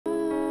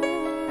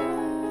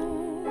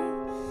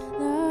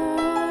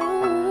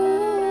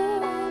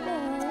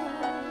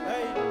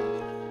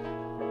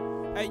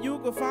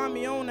can find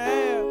me on the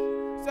air.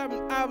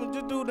 7 albums,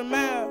 just do the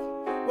math.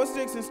 What's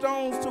sticks and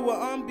stones to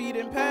an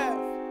unbeaten path?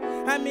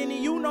 How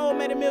many you know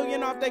made $1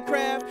 million off their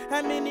craft?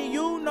 How many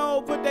you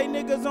know put they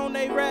niggas on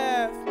they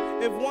raft?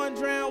 If one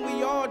drown,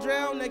 we all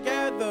drown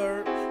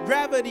together.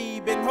 Gravity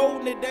been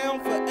holding it down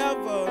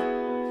forever.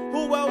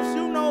 Who else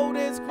you know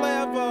this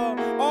clever?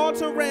 All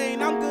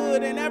terrain, I'm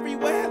good in every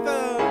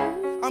weather.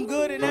 I'm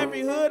good in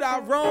every hood I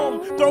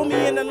roam. Throw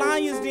me in the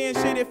lion's den,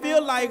 shit, it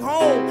feel like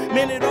home.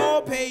 Man, it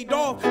all paid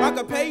off, I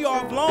could pay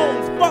off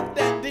loans. Fuck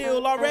that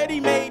deal, already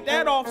made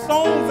that off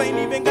songs. Ain't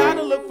even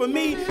gotta look for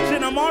me,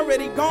 shit, I'm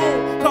already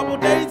gone. Couple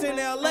days in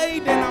LA,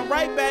 then I'm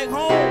right back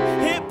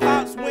home.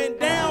 Hip-hops went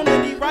down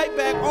and he right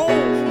back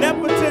on.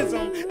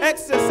 Nepotism,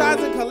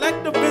 exercising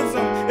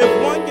collectivism.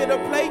 If one get a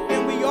plate,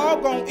 then we all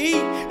gon'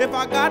 eat. If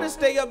I gotta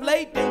stay up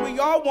late, then we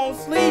all won't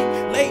sleep.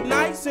 Late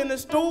nights in the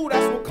stool,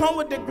 that's what come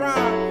with the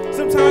grind.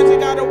 Sometimes you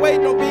gotta wait,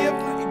 don't be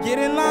afraid, get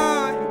in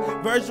line.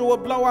 Virtual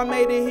blow, I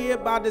made it here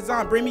by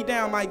design. Bring me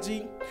down, Mike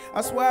G.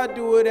 I swear I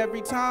do it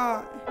every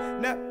time.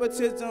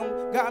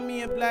 Nepotism got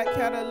me in black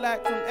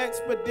Cadillac from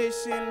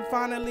expedition.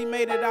 Finally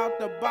made it out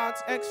the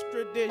box,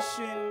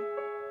 extradition.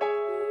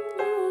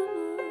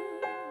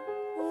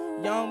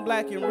 Young,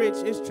 black, and rich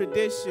is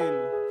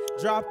tradition.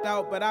 Dropped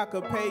out, but I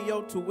could pay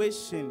your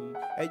tuition.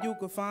 And you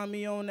could find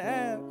me on the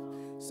app.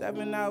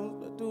 7 hours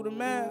to do the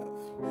math.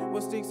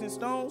 With sticks and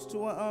stones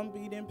to an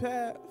unbeaten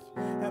path.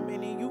 How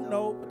many you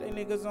know put they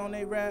niggas on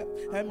they rap?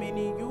 How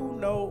many you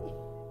know?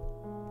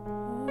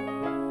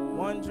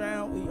 One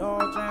drown, we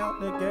all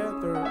drown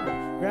together.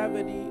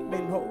 Gravity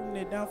been holding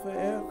it down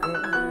forever.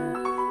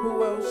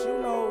 Who else you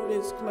know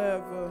this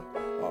clever?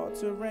 All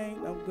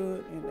terrain, I'm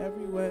good in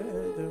every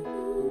weather.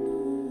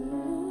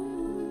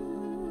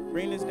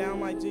 Bring this down,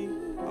 my G.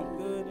 I'm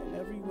good in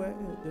every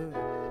weather.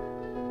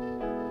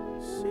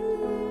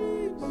 Sheesh.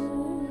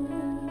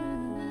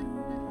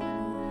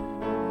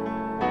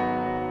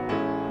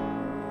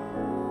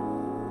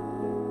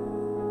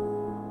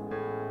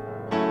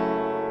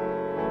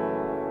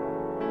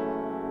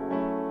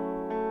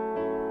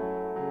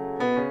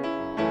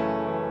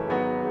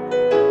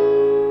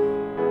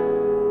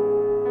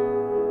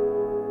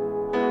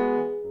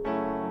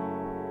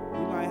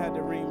 You might have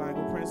to ring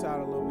Michael Prince out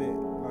a little bit.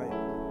 Like,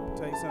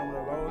 take some of the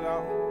lows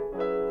out.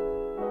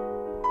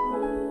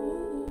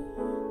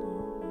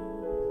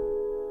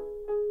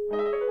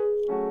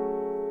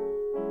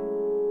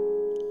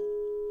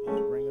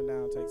 Yeah, bring her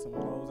down, take some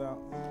lows out.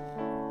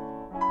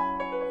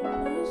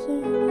 Just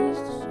saying this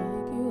to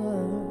shake you up.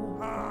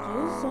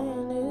 Just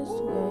saying this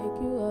to wake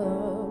you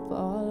up.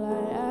 All I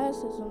ask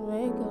is to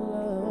make a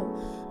love.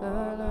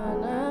 Nah, nah,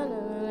 nah,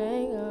 nah,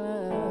 make a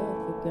love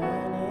for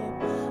granted.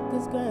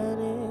 'Cause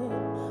granted,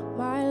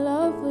 my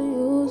love for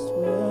you is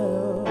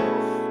real.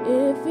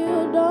 If you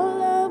don't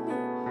love me,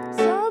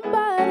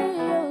 somebody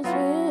else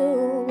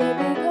will.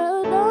 Baby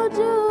girl, don't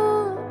you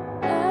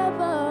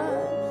ever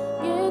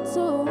get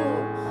too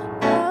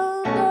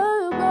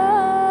comfortable.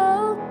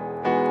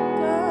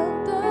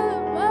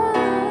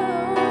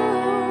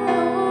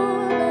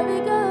 Baby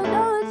girl,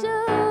 don't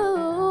you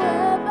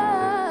ever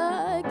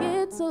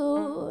get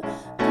too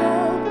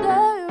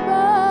comfortable.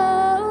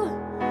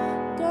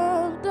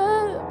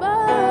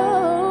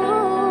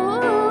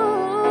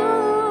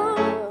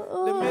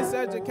 The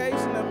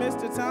miseducation of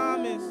Mr.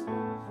 Thomas.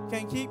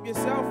 Can't keep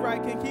yourself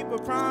right, can't keep a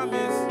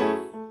promise.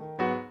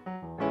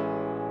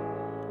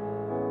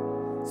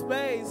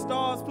 Space,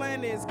 stars,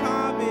 planets,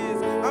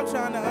 comets. I'm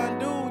trying to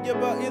undo your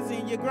buttons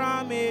and your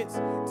grommets.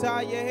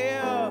 Tie your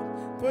hair up,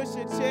 push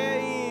your chair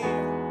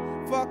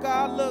in. Fuck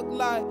I look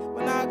like.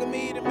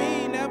 Monogamy to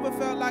me never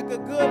felt like a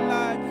good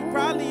life.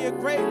 Probably a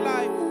great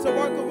life. To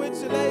working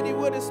with your lady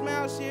with a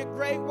smile, she a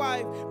great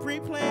wife.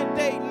 Pre-planned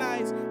date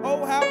nights,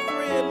 oh how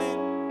thrilling.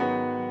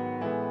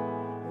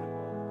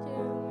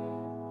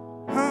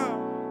 Huh?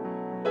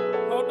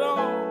 Hold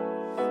on.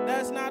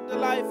 That's not the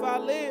life I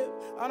live.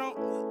 I don't.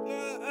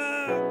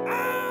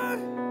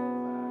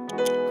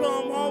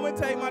 Come home and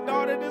take my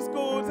daughter to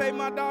school. Take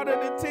my daughter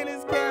to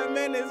tennis camp.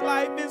 Man, this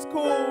life is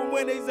cool.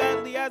 When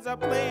exactly as I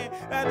plan.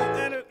 At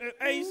an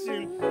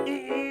Asian.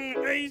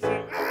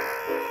 Asian.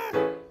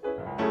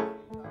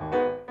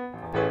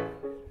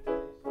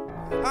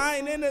 I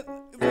ain't in the.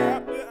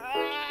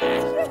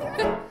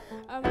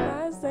 I'm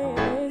not saying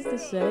this to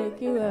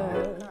shake you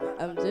up.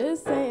 I'm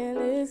just saying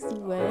this to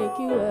wake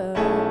you up.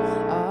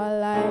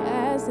 All I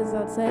ask is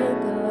I'll take a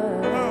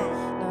love.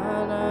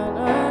 No, no, no,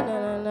 no, no,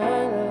 no,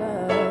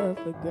 love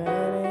for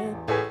granted.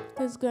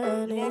 'Cause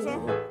granted,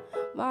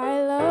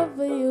 my love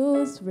for you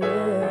is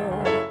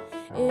real.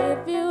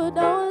 If you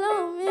don't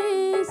love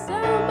me,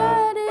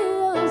 somebody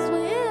else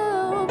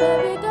will.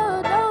 Baby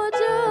girl, don't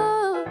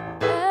you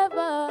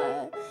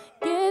ever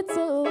get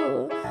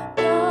too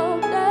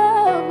comfortable.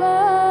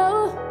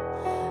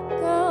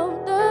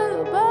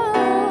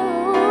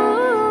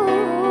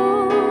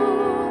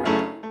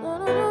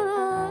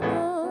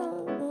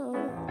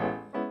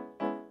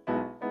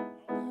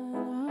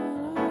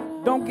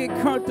 Don't get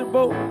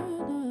comfortable.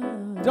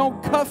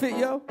 Don't cuff it,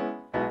 yo.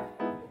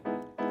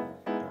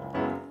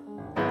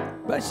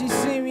 But she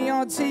seen me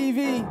on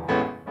TV.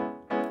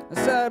 I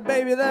said,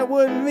 baby, that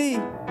wasn't me.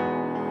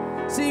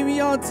 See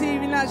me on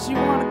TV, now she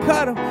wanna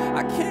cut him.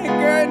 I can't,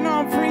 girl, no,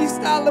 I'm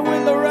freestyling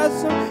with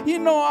LaRussell. You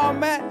know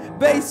I'm at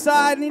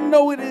Bayside, and you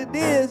know what it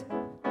is.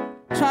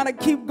 Trying to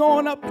keep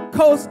going up the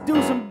coast,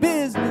 do some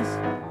business.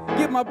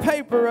 Get my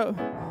paper up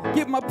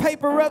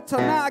till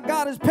now I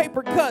got his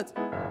paper cuts.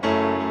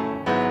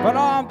 But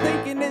all I'm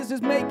thinking is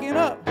just making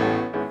up.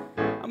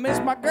 I miss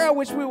my girl,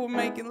 wish we were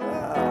making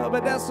love,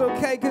 but that's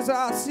okay, cause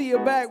I'll see you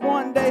back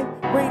one day.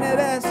 Bring that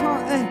ass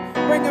home, hey,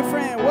 bring a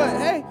friend, what,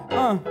 hey,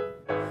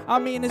 I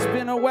mean, it's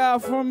been a while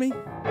for me,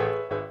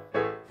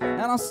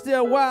 and I'm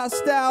still wild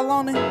style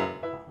on it.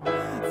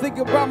 Think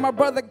about my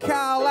brother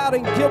Kyle out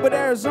in Gilbert,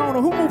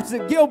 Arizona. Who moves to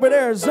Gilbert,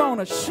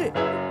 Arizona? Shit.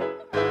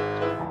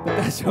 But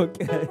that's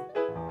okay.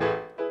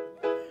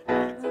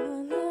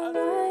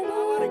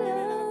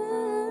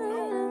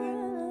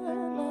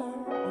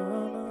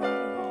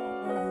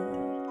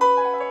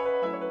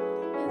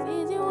 It's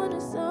easy when the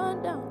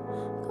sun down.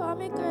 Call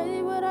me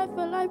crazy, but I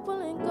feel like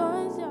pulling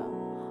guns out.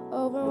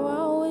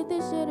 Overwhelmed with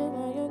this shit, and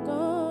now you're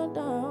gone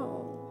down.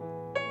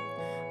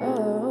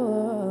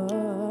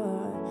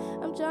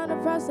 I'm trying to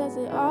process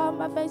it all.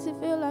 My face, it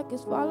feel like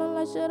it's falling.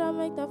 Like, should I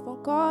make that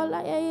phone call?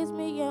 Like, hey, it's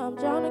me, yeah, I'm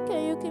Jonny.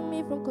 Can you keep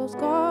me from close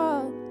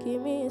call?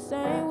 Keep me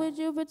insane, would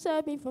you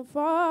protect me from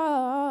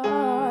fraud?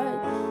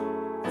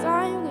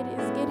 Time with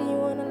it, getting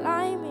you in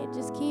alignment.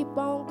 Just keep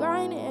on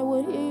grinding, and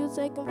we'll hear you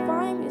take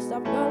confinement.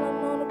 Stop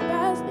dwelling on the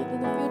past, nigga,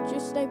 the future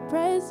stay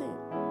present.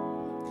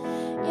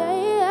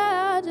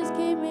 Yeah, just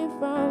keep me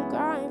from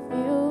crying for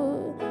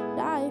you,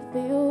 die for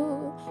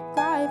you,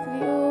 cry for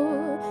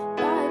you,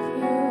 die for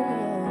you,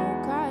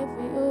 yeah, cry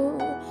for you,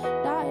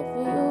 die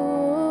for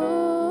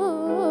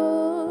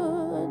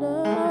you.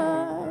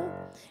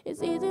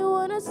 It's easy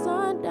when the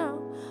sun down.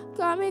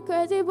 Call me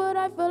crazy, but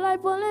I feel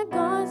like pulling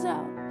guns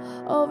out.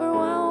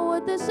 Overwhelmed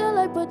with this shit,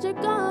 like put your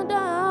gun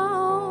down.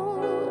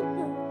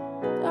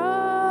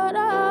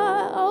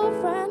 Old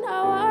friend,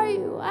 how are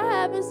you? I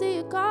haven't seen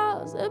your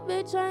calls, a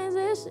big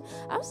transition.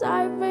 I'm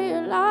sorry for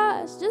your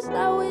loss, just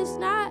know it's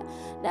not,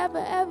 never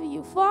ever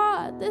you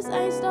fought. This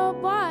ain't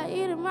store-bought,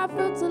 eating my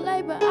fruit too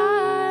late, but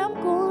I'm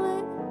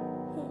cooling.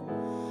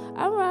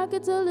 I'm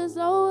rocking till it's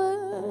over.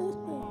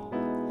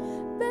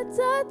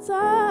 Better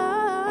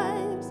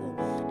times,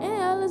 and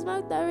hell is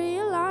marked that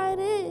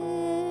realigning.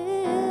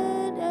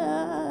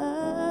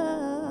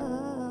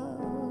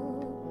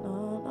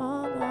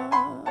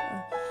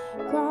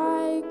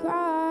 Cry,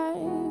 cry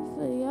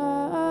for you.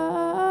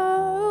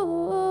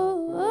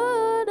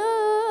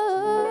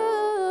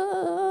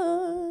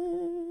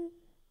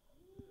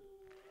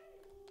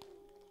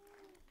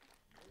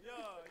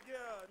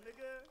 Yeah,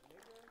 nigga.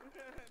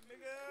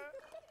 Nigga.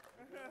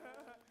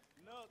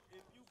 Look,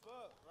 if you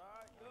buck,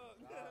 right? Look.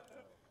 You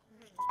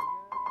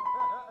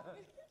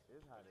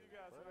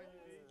got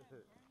Swaggy. Do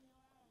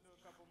a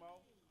couple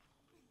more.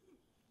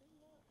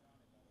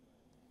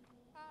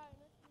 Hi.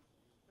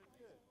 Pretty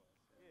good.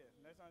 Yeah,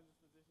 next time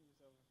just position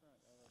yourself in front.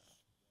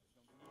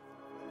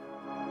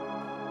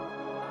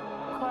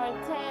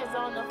 Cortez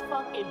on the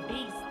fucking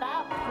beat.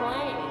 Stop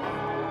playing.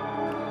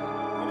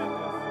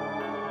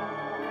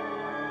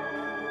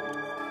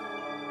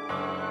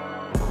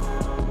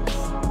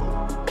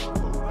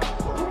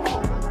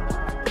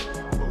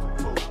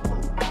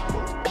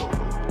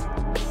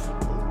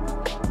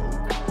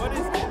 What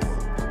is this?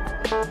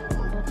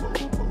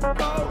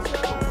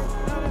 Vulture.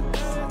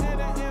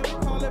 We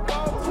call it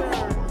vulture.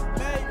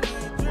 Make me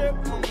drip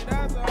on me,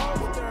 that's a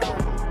holster.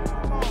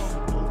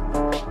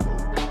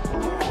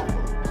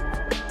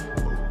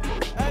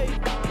 Hey, I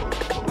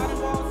done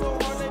ball so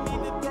hard they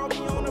need to throw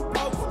me on a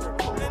poster.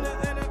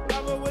 And a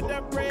cover with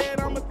that bread,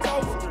 I'm a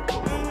toaster.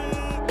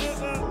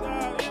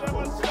 I'm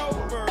a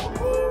chauffeur.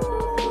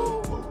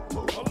 Woo.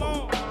 Hold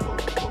on.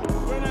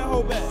 Bring that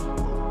hoe back.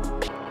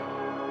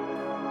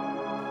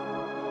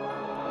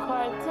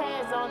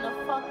 Cortez on the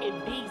fucking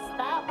beat.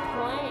 Stop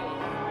playing.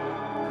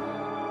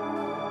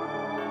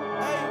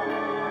 Hey,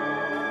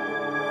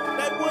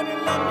 they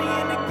wouldn't let me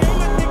in the game,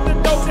 I kicked the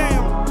door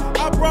down. I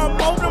brought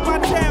Mo to my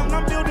town,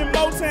 I'm building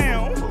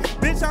Motown.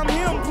 Bitch, I'm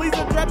him, please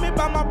address me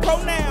by my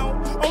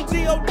pronoun. On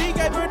G.O.D,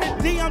 gave her the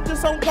D, I'm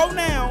just on go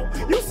now.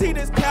 You see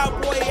this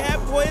cowboy hat,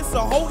 boy, it's a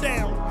hold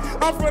down.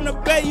 I'm from the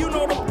Bay, you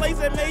know the place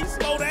that made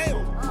slow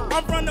down.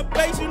 I'm from the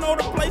base, you know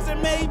the place that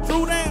made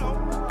Drew down.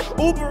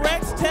 Uber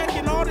X, tech,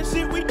 and all the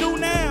shit we do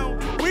now.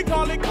 We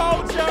call it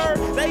culture.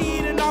 They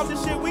eating all the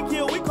shit we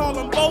kill, we call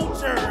them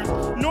vultures.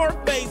 North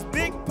Face,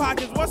 big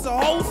pockets, what's a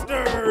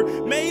holster?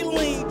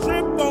 Maylene,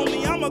 drip on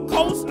me, I'm a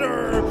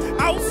coaster.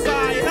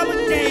 Outside, hella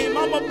game,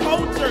 I'm a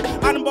poacher.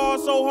 I done ball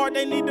so hard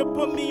they need to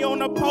put me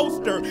on a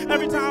poster.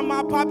 Every time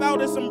I pop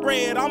out is some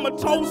bread, I'm a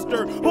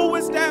toaster. Who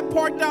is that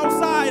parked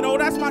outside? Oh,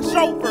 that's my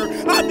chauffeur.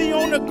 I be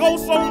on the go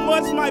so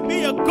much, might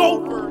be a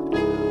gopher.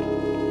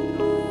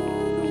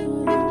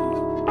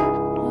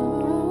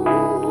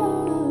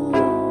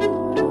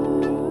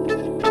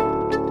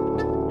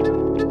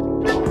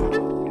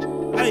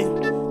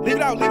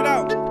 Leave it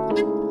out.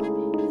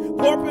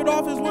 Corporate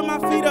office with my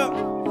feet up.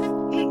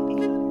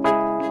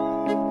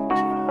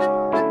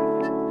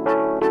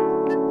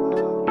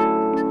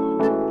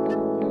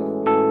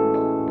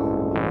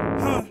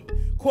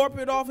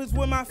 Corporate office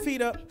with my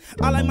feet up.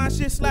 I like my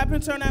shit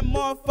slapping, turn that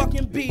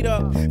motherfucking beat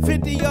up.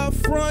 50 up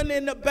front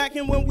and the back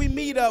end when we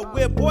meet up.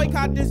 We'll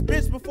boycott this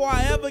bitch before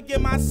I ever get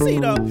my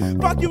seat up.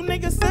 Fuck you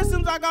niggas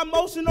systems, I got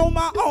motion on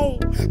my own.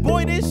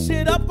 Boy, this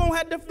shit up, gon'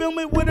 have to film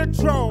it with a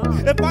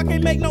drone. If I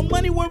can't make no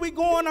money, where we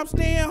going, I'm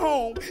staying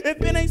home.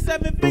 If it ain't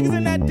 7 figures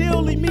in that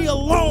deal, leave me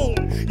alone.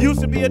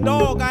 Used to be a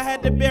dog, I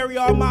had to bury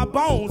all my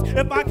bones.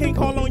 If I can't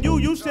call on you,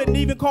 you shouldn't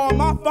even call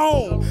my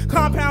phone.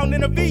 Compound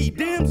in a V,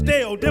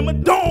 Dimsdale, then a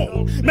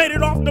dome. Made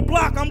it off the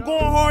block, I'm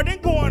going hard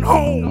and going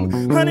home.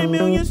 100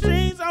 million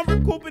streams, I'm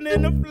recouping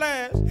in the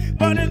flash.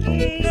 But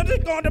they're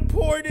gonna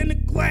pour it in the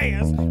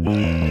glass.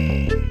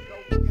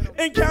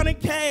 And counting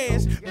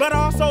cash, but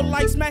I also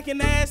like smacking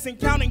ass and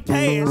counting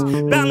cash.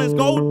 Balance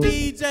go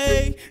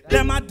DJ,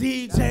 that my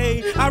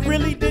DJ. I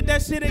really did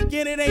that shit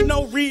again, it ain't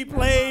no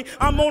replay.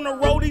 I'm on the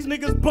road, these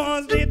niggas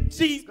buns, they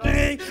cheese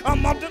thing.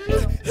 I'm off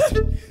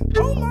the,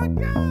 oh my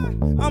God.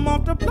 I'm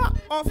off the block,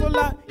 off a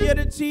lot, yeah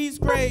the cheese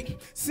great.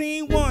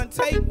 Scene 1,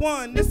 take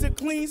 1, this a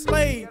clean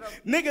slate.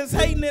 Niggas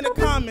hating in the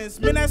comments,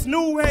 man that's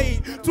new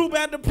hate. Too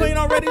bad the plane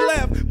already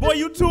left, boy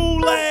you too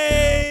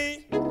late.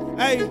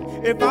 Hey,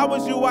 if I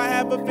was you, I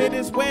have a fit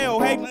as well.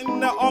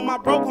 Hating all my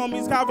broke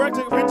homies got rich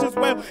as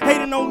well.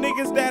 Hating on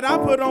niggas that I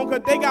put on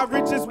cause they got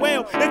rich as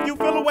well. If you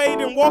feel away,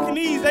 then walking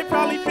these, they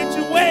probably fit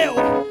you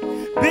well.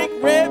 Big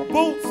red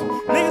boots,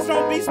 niggas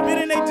don't be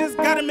spitting, they just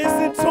gotta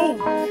missing too.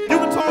 You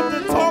can talk the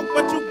talk,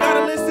 but you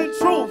gotta listen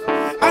truth.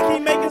 I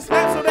keep making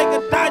slaps so they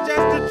can digest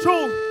the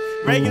truth.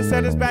 Reagan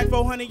set us back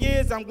 400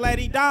 years, I'm glad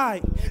he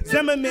died.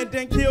 Zimmerman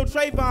didn't kill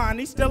Trayvon,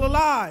 he's still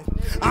alive.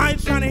 I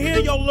ain't trying to hear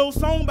your little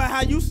song about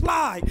how you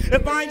slide.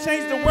 If I ain't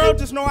changed the world,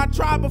 just know I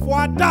tried before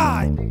I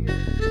died.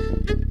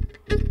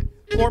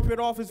 Corporate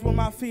office with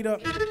my feet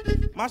up.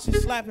 My shit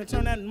slapping,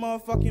 turn that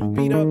motherfucking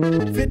beat up.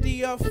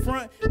 50 up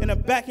front and the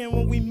back end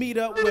when we meet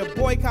up. We'll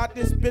boycott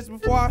this bitch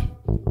before I...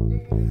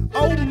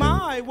 Oh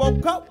my,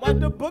 woke up, wiped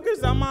the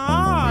boogers out my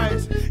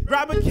eyes.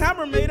 Grab a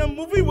camera, made a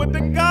movie with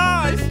the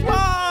guys.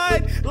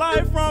 Slide,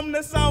 live from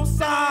the south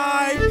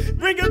side.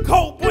 Bring a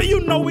coat, boy, you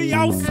know we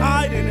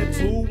outside. In a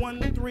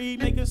 213,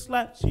 make a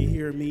slap, you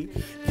hear me?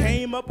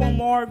 Came up on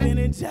Marvin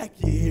and Jack,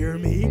 you hear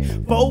me?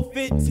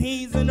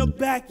 415s in the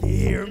back, you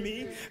hear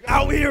me?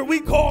 Out here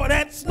we call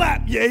that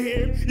slap, you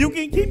hear? You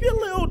can keep your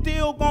little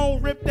deal,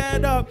 gon' rip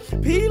that up.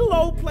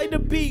 P-Lo play the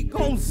beat,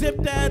 gon' zip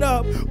that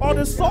up. All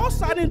the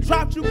sauce I done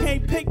dropped, you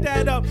can't pick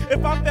that up.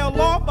 If I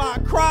fell off, I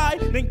cry,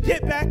 then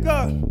get back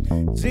up.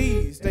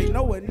 Jeez, they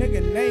know a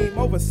nigga name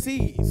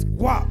overseas.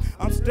 Guap,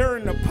 I'm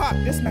stirring the pot,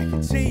 this mac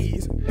and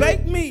cheese.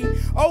 Bake me,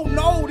 oh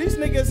no, these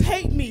niggas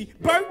hate me.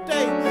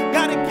 Birthday,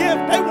 got a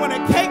gift, they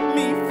wanna cake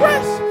me.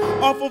 Fresh,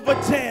 off of a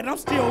jet, I'm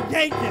still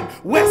yanking.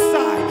 West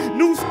side,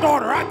 new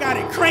starter, I got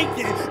it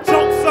cranking.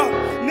 Jokes up,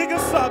 niggas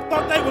suck,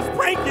 thought they was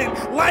pranking.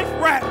 Life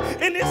rap,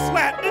 in this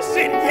slap, this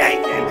shit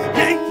yanking,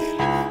 yanking.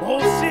 Oh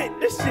shit,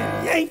 this shit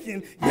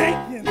yanking,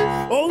 yanking.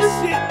 Oh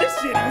shit, this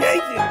shit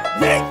yanking,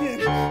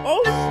 yanking.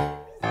 Oh shit.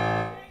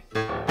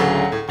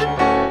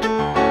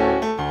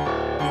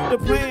 The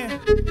plan.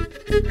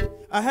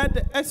 I had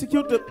to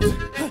execute the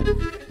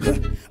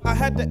I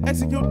had to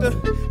execute the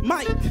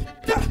mic.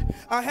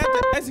 I had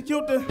to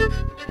execute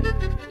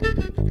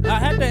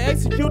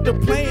the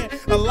plan.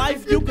 A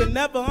life you could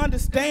never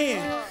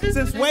understand.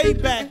 Since way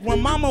back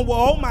when mama would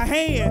hold my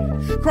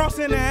hand.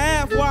 Crossing the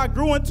half where I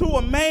grew into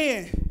a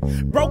man.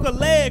 Broke a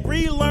leg,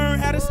 relearn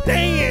how to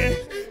stand.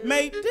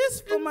 Made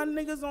this for my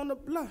niggas on the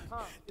block.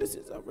 This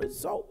is a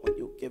result when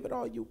you give it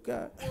all you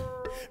got.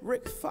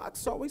 Rick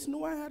Fox always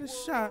knew I had a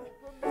shot.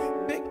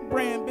 Big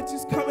brand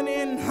bitches coming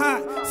in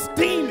hot,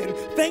 steaming.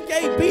 Think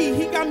AB,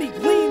 he got me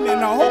gleaming.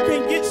 A hoe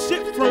can't get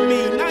shit from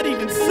me, not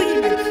even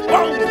seeming.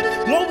 Rolling,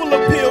 global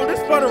appeal, this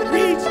for the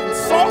region.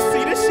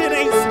 Saucy, this shit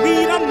ain't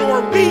speed, I'm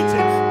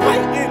Norwegian.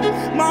 Fighting,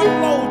 my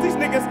flows, these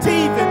niggas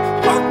teething.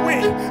 Fuck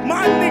with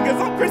my niggas,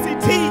 I'm Chrissy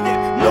Teigen.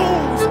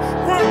 News,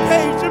 front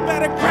page, you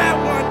better grab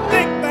one.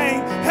 Thick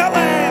thing, hella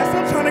ass,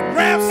 I'm trying to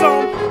grab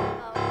some.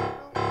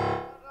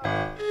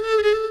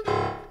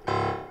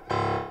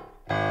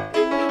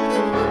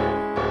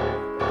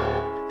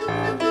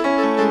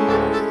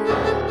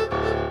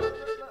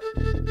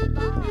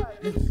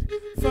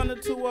 From the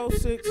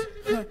 206,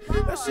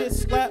 that shit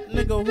slap,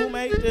 nigga, who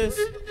made this?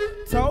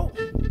 Tote?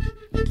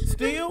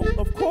 Steel?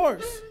 Of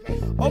course.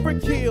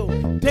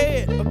 Overkill,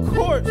 dead, of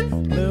course.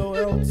 Lil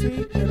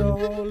LT, get a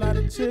whole lot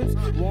of chips.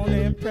 Wanna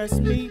impress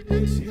me,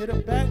 bitch, hit a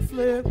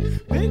backflip.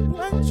 Big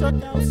black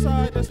truck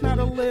outside, that's not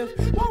a lift.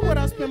 Why would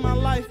I spend my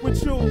life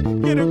with you?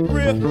 Get a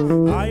grip.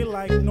 I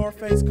like North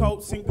Face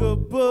coats and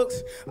good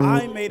books.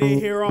 I made it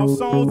here off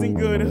songs and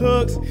good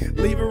hooks.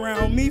 Leave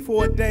around me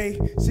for a day,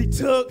 she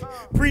took.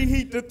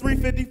 Preheat to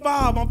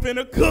 355, I'm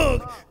finna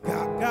cook.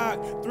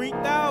 Got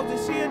 3,000,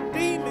 she a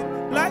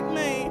demon. Black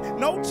man,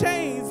 no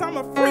chains, I'm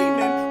a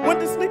freeman. Went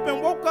to sleep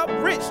and woke up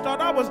rich,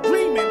 thought I was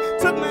dreaming.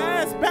 Took my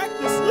ass back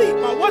to sleep,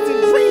 I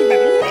wasn't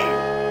dreaming.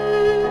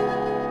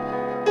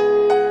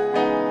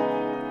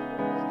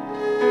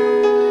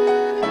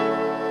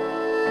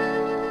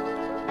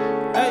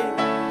 Hey,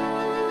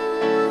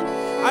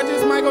 I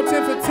just might go 10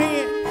 10 for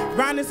 10.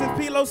 Grinding since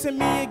Pilo sent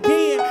me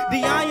again.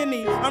 The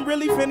irony, I'm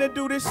really finna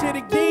do this shit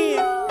again.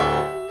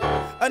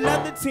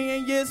 Another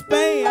 10 years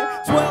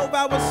span.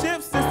 12-hour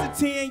shifts since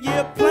the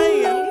 10-year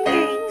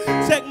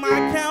plan. Check my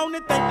account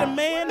and thank the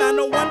man. I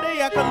know one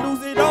day I could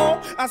lose it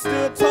all. I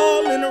stood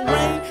tall in the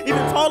rain,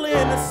 even taller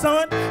in the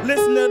sun.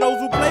 Listen to those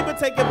who play, but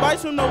take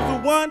advice from those who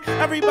won.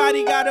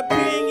 Everybody got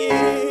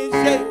opinions,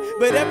 yeah,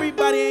 but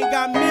everybody ain't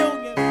got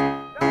millions.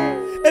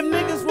 If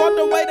niggas walked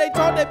the way they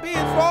thought they'd be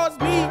as far as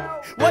me,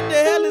 what the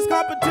hell is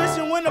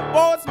competition when the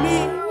boss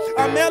me?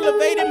 I'm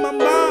elevating my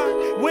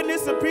mind.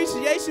 Witness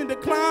appreciation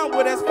decline,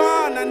 well that's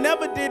fine. I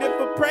never did it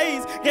for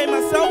praise. Gave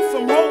myself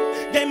some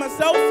hope, gave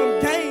myself some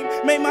gain.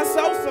 Made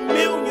myself some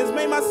millions,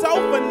 made myself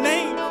a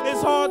name.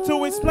 It's hard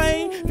to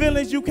explain,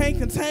 feelings you can't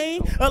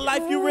contain. A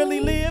life you really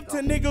live to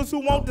niggas who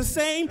want the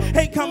same.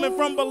 Hate coming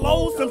from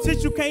below, some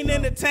shit you can't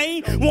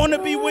entertain.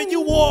 Wanna be where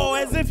you are,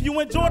 as if you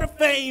enjoy the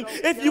fame.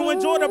 If you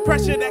enjoy the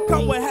pressure that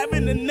come with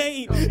having a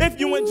name. If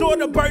you enjoy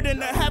the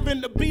burden of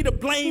having to be the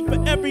blame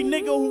for every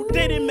nigga who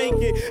didn't make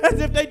it. As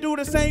if they do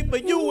the same for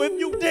you if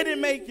you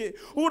didn't make it.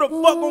 Who the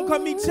fuck gon'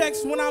 cut me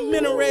checks when I'm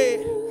in a red?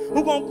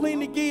 Who gon' clean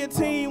the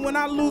guillotine when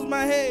I lose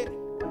my head?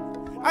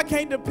 I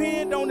can't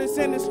depend on this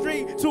in the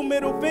street. 2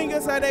 middle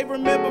fingers, how they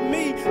remember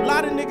me. A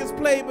lot of niggas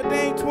play, but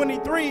they ain't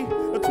 23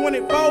 or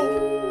 24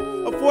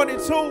 or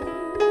 42.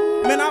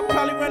 Man, I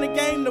probably run the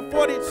game to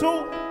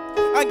 42.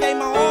 I gave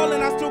my all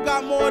and I still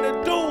got more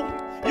to do.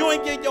 You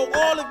ain't get your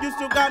all if you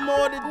still got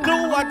more to do.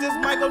 I just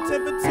might go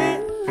 10 for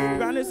 10.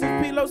 Grinding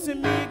since Pilo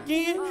sent me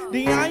again.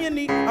 The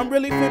irony, I'm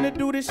really finna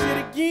do this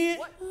shit again.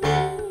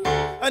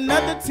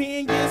 Another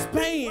 10 years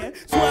span.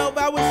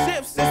 12-hour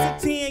shifts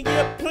since a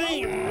 10-year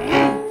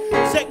plan.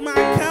 Check my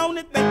account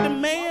and thank the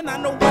man. I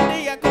know one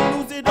day I can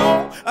lose it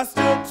all. I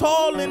still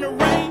tall in the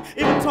rain,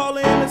 even taller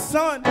in the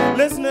sun.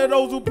 Listen to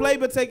those who play,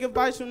 but take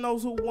advice from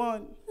those who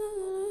won.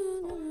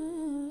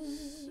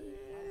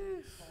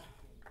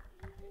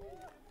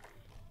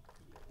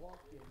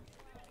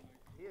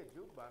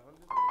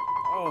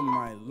 Oh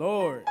my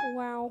Lord.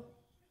 Wow.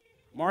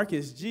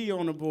 Marcus G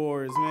on the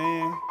boards,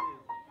 man.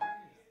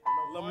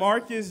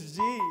 LaMarcus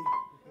G.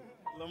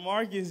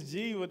 LaMarcus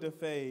G with the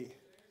fade.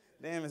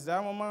 Damn, is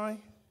that one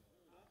mine?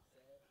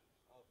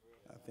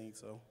 I think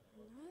so.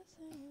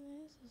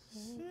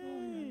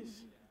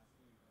 Sheesh.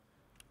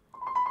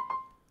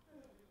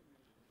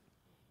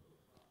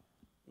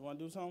 You want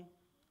to do something?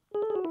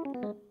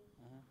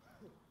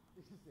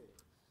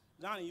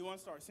 Johnny, you want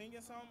to start singing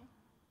something?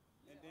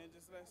 And then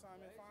just let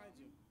Simon find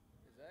you.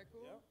 Is that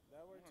cool? Yep,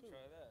 that works too. I'm gonna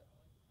try that.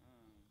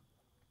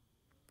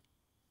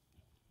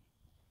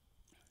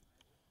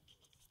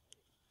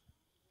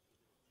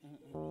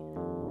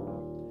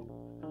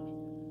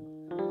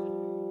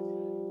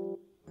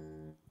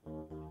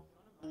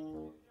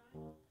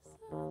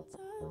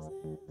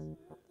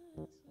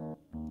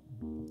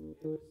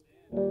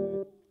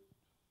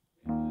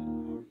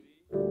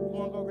 You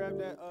wanna go grab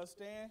that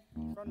stand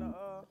from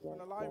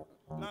the library?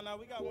 No,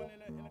 we got one in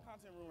the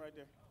content room right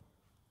there.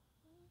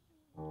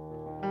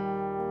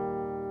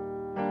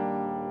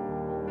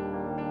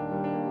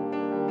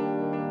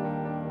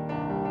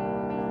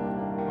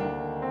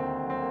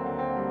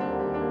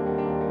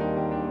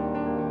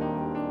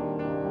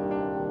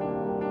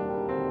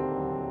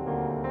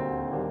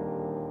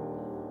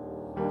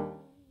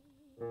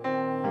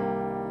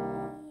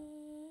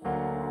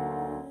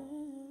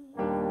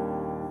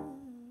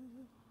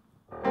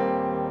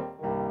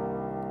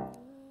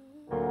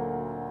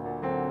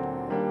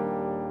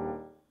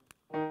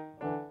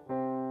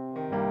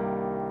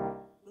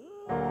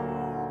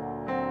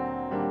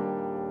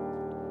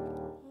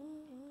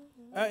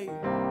 Hey,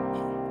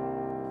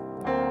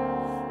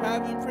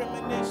 having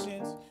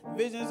premonitions,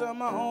 visions of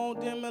my own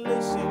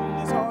demolition.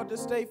 It's hard to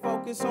stay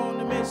focused on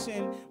the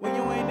mission when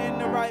you ain't in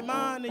the right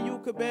mind and you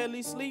could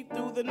barely sleep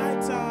through the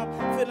nighttime.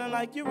 Feeling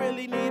like you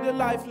really need a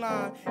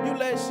lifeline. You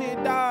let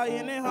shit die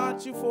and it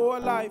haunt you for a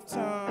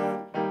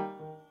lifetime.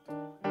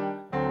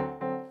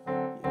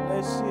 You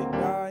let shit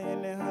die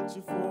and it haunt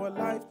you for a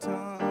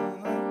lifetime.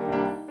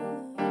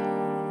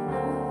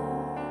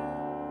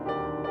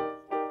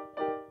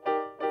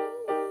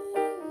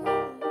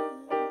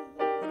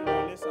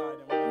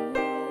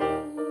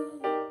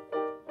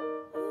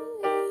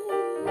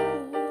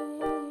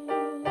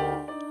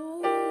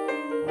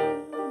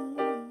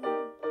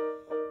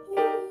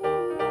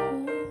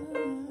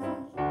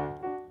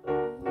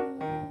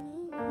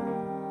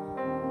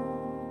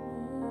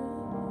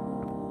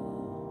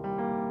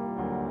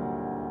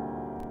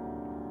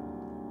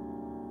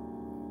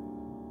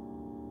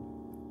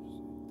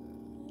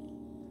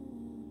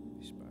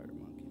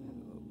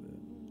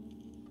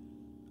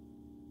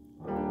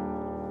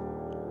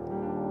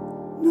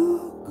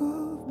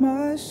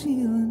 My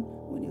ceiling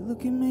when you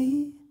look at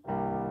me,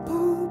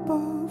 pop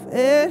off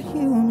and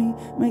heal me,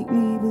 make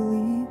me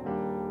believe.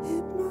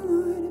 Hit my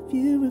line if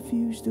you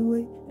refuse to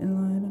wait in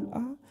line, and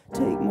I'll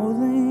take more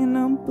than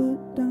I'm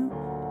put down,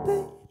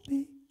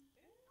 baby,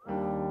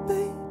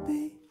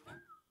 baby.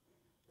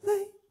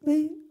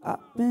 Lately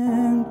I've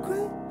been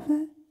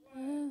craving.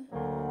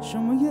 Show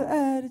me your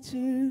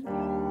attitude.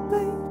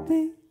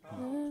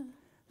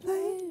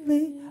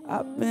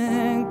 I've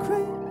been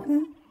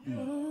craving.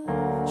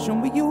 Show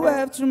me you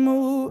have to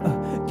move,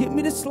 get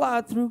me to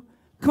slide through.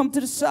 Come to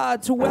the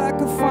side to where I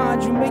can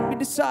find you. Make me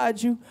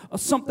decide you, or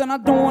something I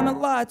don't wanna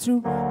lie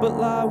to, but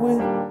lie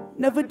with.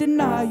 Never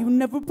deny you,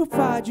 never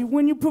provide you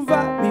when you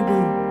provide me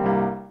with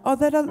all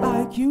that I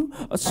like you,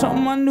 or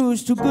something I knew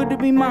is too good to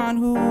be mine.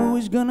 Who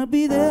is gonna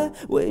be there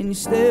when you're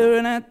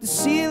staring at the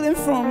ceiling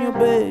from your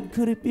bed?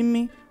 Could it be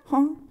me,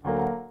 huh?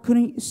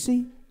 Couldn't you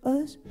see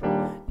us?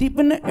 Deep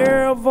in the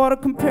air of all the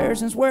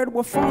comparisons, where do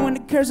I find when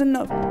it cares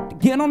enough to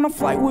get on a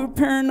flight we're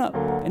pairing up?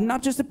 And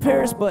not just to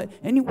Paris, but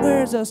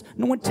anywhere's us.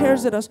 No one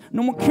tears at us,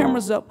 no one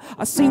cameras up.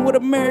 I seen what a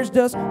marriage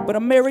does, but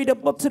I'm married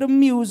up to the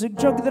music.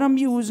 Drug that I'm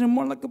using,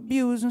 more like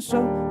abusing.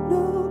 So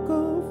look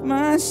off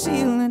my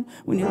ceiling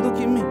when you look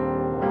at me.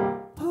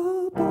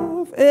 Pop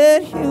off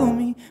and heal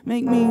me,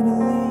 make me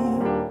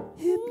believe.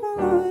 Hit my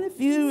line if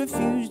you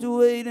refuse to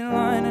wait in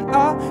line, and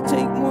I'll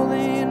take more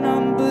than your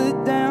number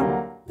down.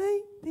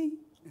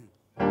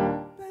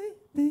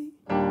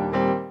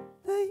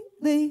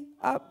 Lately,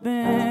 I've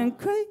been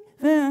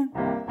craving.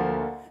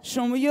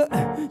 Show me your,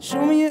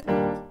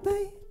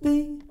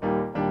 baby.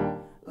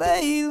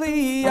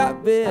 Lately,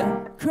 I've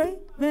been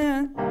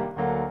craving.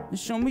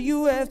 Show me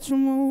you have to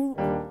move.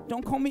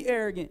 Don't call me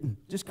arrogant,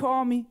 just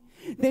call me.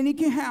 Then he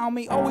can hound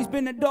me. Always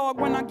been a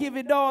dog. When I give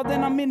it all,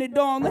 then I'm in it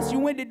all. Unless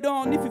you end it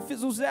all, and if it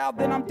fizzles out,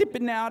 then I'm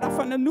dipping out. I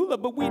found a new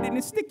love, but we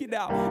didn't stick it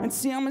out. And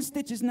see, I'm in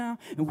stitches now.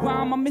 And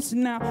why am I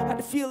missing now? Had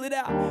to feel it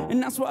out.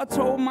 And that's what I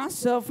told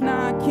myself.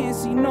 Now I can't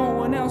see no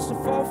one else to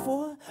fall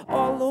for.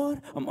 Oh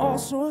Lord, I'm all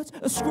sorts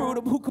of screwed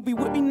up. Who could be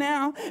with me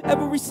now?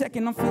 Every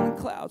second I'm feeling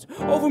clouds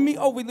over me,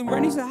 over the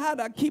rain. So how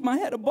do I keep my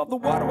head above the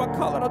water? I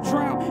call it, I'll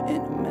drown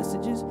in the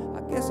messages.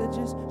 I guess I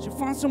just should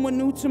find someone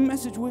new to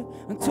message with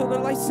until the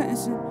life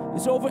sentencing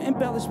is over.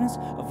 Embellishments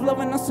of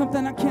loving on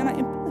something I cannot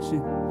embellish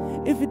it.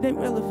 If it ain't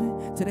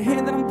relevant to the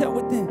hand that I'm dealt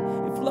with in.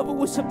 If love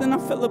was something I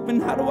fell up in,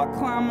 how do I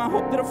climb? I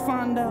hope that I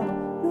find out.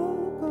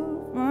 Knock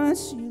off my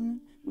ceiling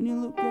when you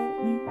look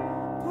at me.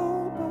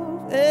 Pop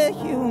off and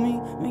heal me,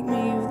 make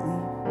me believe.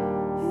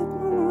 Hit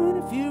my line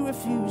if you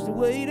refuse to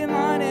wait and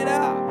line it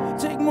out.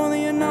 Take more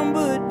than your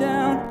number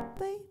down.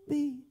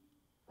 Baby,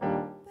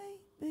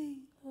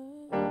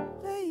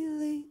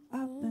 lately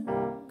I've been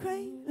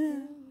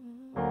craving.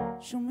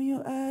 Show me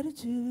your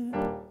attitude,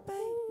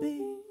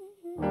 baby.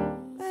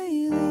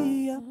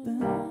 Lately I've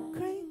been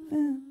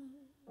craving.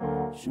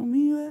 Show me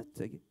your attitude.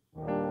 Take it.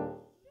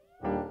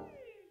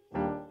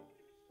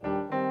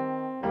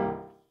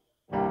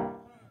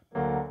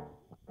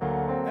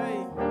 Hey,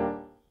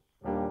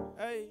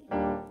 hey,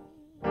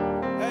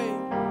 hey.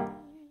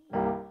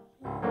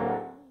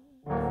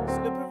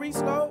 Slippery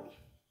slope,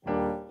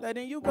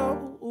 letting you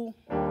go. Ooh.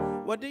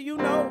 What do you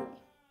know?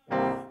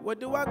 Where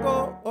do I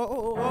go?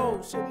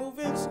 Oh, shit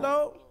moving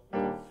slow,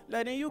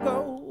 letting you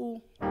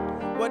go.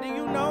 What do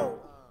you know?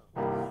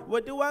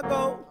 Where do I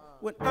go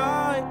when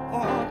I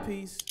want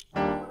peace?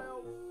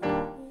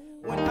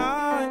 When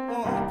I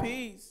want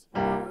peace.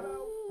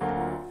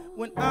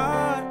 When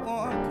I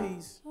want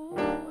peace.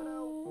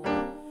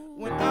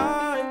 When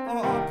I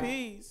want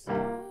peace.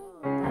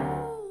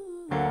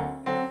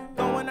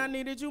 Go when I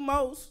needed you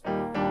most.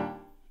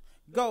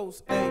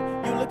 Ghost,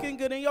 ayy. You looking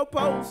good in your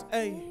pose,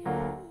 ayy.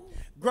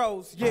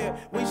 Gross, yeah,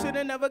 we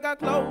should've never got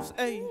close,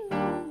 ayy.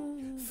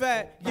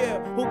 Fat,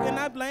 yeah, who can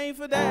I blame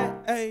for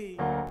that, ayy?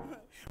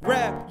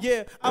 Rap,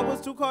 yeah, I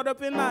was too caught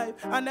up in life.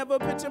 I never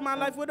pictured my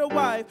life with a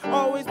wife.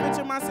 Always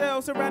picture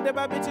myself surrounded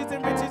by bitches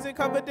and riches and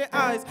covered in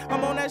eyes.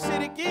 I'm on that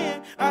shit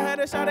again. I had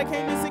a shot, I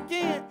can't miss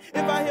again.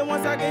 If I hit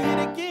once, I can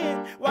hit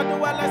again. Why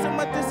do I like so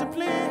much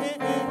discipline?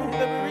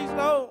 Slippery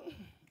slow,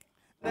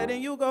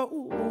 letting you go.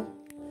 Ooh.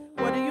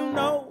 What do you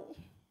know?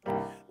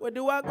 Where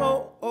do I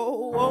go?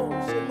 Oh,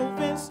 shit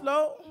moving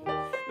slow,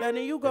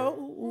 letting you go.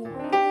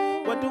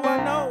 What do I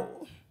know?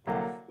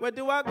 Where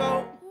do I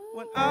go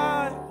when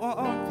I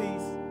want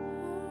peace?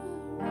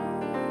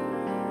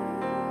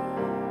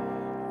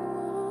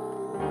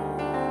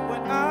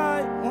 When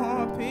I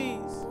want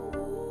peace.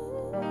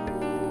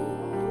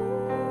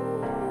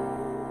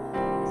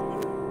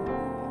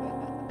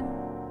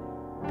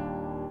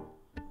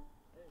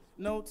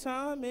 No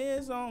time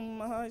is on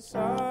my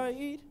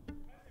side.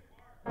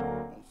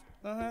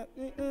 I'm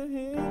happy to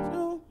hit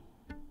you.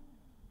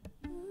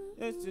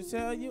 Just to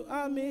tell you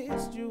I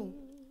missed you.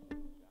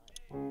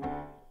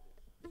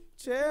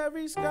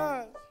 Cherry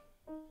skies.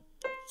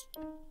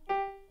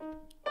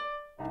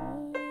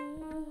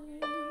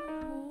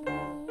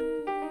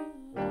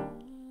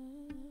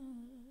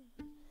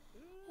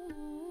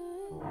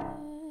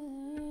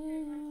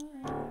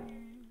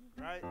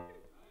 Right?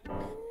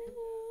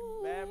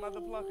 Bad mother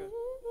plucker.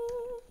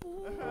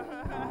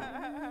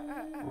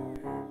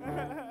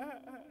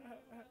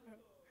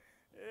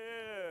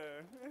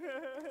 Yeah.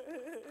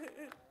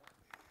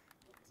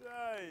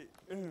 Tight.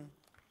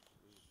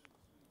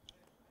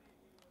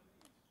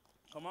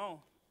 Come on.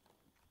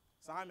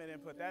 Simon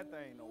didn't put that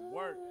thing to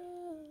work.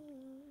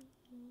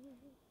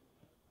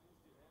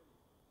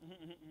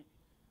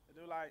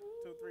 Do like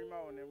 2, 3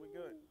 more and then we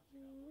good.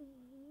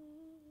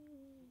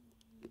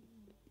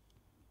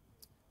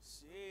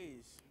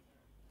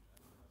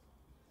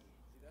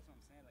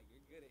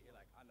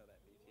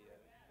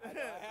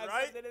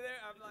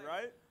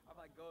 Right? I'm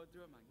like going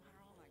through. I'm like, I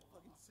don't know, like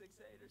fucking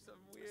 6'8" or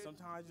something weird.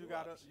 Sometimes you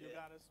gotta speed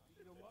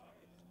them up.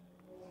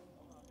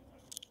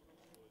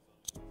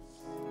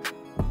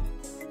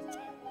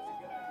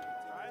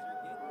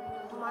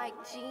 Mike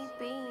G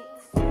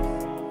Beats.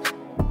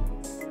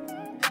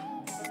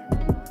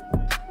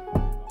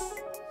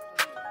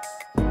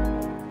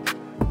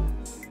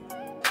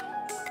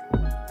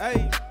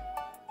 Hey,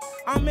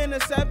 I'm in a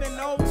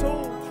 702.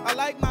 I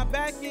like my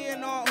back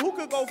end on. Who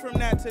could go from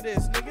that to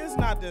this? Nigga, it's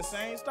not the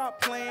same. Stop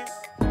playing.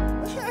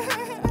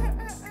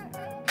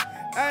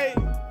 Hey,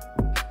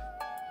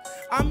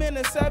 I'm in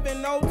a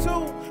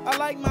 702. I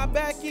like my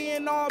back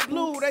end all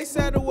blue. They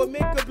settle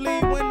amicably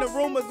when the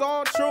rumors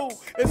all true.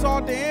 It's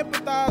hard to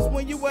empathize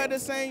when you wear the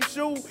same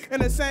shoe in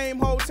the same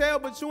hotel,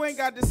 but you ain't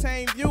got the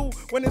same view.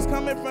 When it's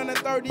coming from the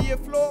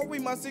 30th floor, we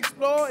must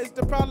explore. Is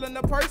the problem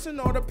the person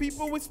or the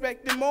people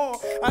expecting more?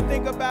 I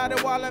think about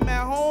it while I'm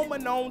at home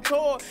and on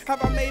tour.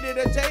 Have I made it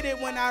a jaded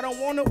when I don't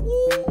wanna?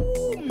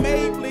 Ooh,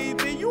 maybe.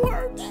 Did you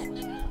heard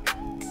that?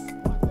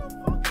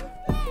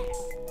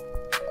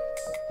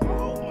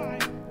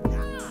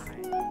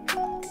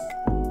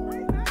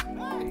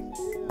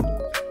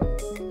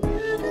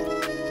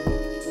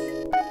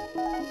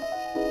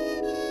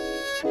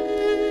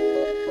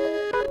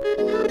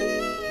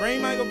 Bring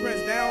Michael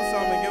Prince down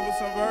some and give us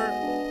some verb.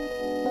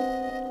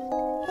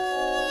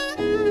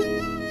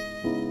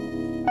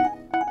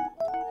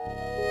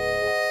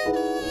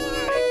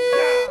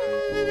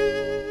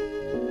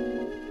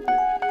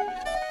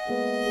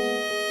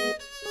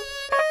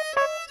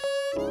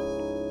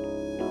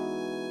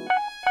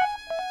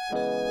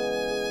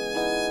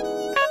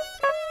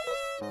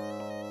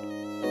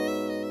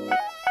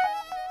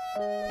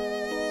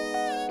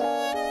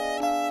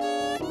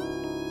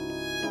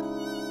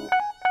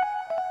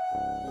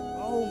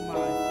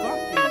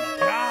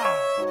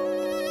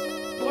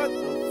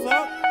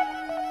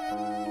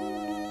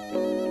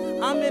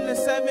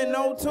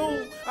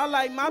 I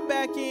like my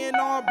back end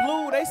all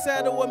blue. They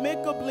settle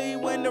amicably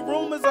when the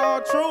rumors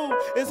all true.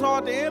 It's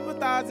hard to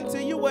empathize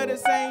until you wear the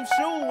same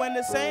shoe in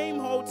the same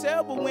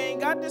hotel, but we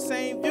ain't got the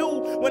same view.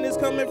 When it's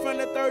coming from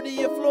the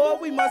 30th floor,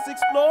 we must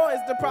explore. Is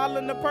the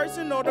problem the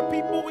person or the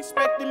people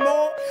expecting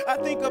more? I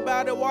think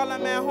about it while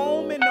I'm at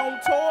home and on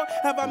tour.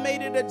 Have I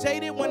made it a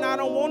jaded when I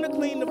don't want to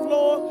clean the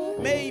floor?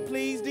 Made,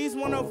 please, these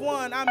one of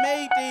one. I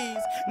made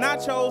these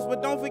nachos,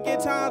 but don't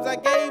forget times I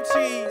gave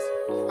cheese.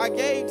 I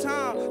gave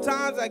time,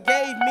 times I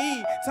gave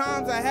me,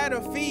 times I had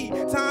a fee,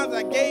 times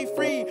I gave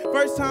free.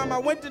 First time I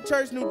went to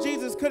church, knew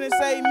Jesus couldn't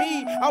save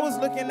me. I was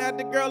looking at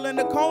the girl in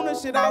the corner,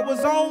 shit, I was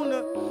on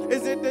her.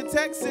 Is it the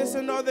Texas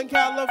or Northern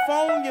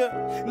California?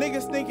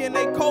 Niggas thinking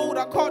they cold,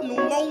 I caught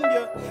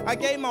pneumonia. I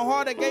gave my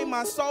heart, I gave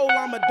my soul,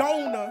 I'm a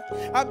donor.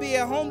 I be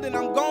at home, then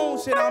I'm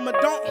gone, shit, I'm a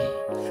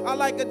don't. I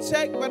like a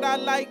check, but I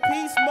like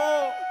peace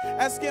more.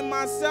 Asking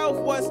myself,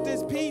 what's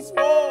this peace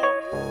for?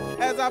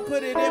 As I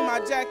put it in my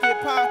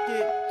jacket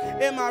pocket,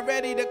 am I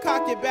ready to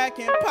cock it back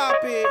and pop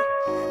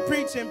it?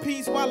 Preaching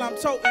peace while I'm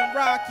toting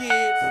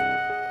rockets.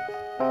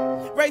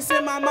 Race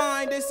in my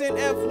mind, it's in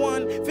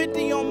F1,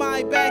 50 on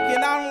my back,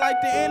 and I don't like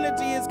the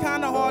energy, it's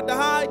kinda hard to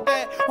hide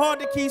that.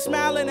 Hard to keep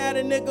smiling at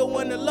a nigga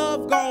when the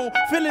love gone.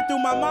 Feel it through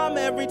my mama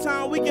every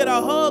time we get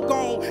a hug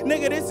on.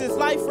 Nigga, this is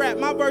life rap,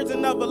 my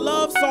version of a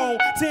love song.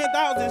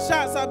 10,000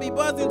 shots, I be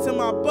buzzing till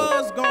my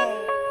buzz gone.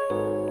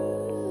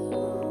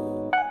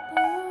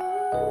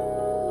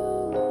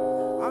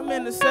 I'm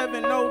in the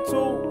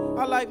 702.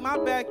 I like my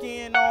back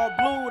end all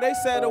blue. They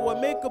settle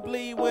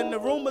amicably when the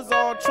rumors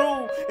all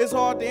true. It's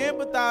hard to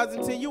empathize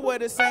until you wear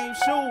the same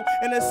shoe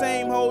in the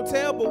same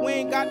hotel, but we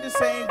ain't got the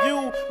same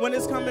view. When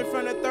it's coming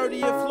from the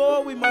 30th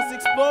floor, we must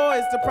explore.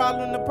 Is the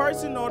problem the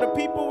person or the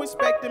people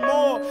expecting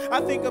more? I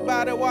think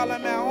about it while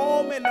I'm at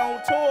home and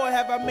on tour.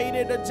 Have I made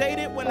it a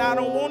jaded when I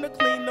don't want to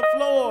clean the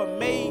floor?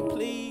 Maid,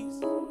 please.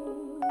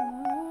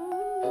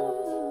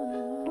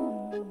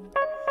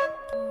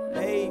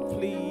 Maid,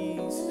 please.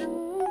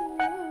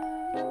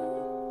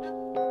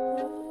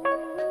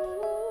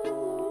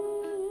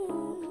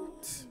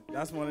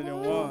 That's one of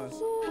them ones.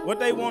 What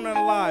they want on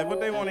the live? What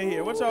they want to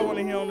hear? What y'all want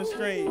to hear on the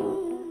stream?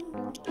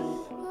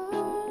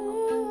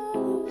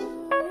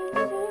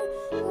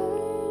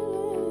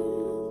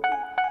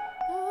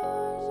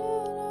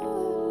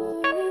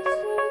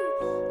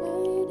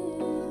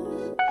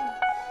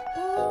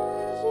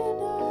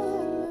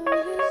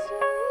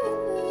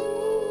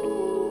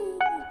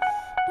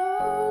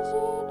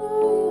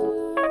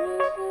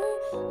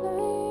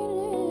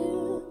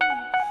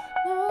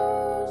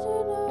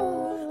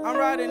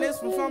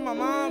 This one from my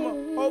mama,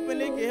 hoping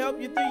it can help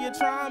you through your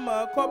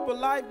trauma. A couple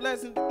life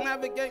lessons to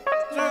navigate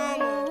the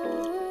drama.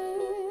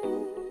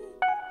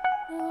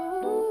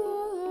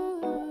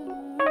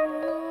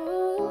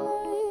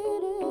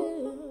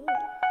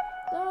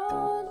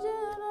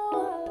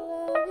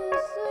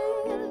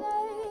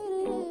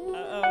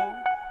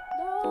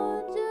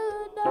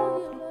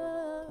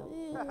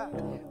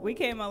 We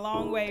came a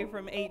long way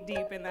from 8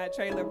 deep in that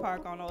trailer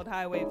park on Old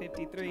Highway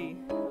 53.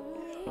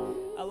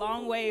 A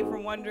long way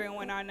from wondering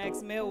when our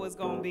next meal was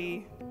gonna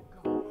be.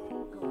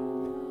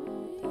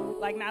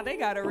 Like, now they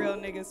got a real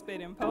nigga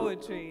spitting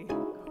poetry.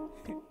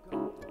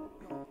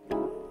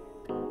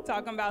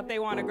 Talking about they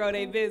want to grow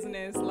their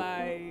business,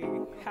 like,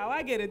 how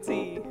I get a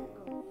T.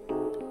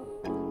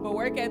 But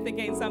work ethic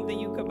ain't something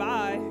you could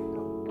buy.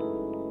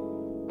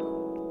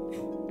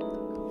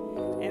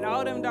 And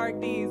all them dark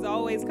deeds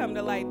always come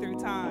to light through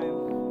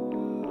time.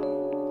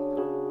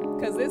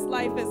 Cause this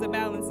life is a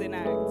balancing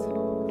act.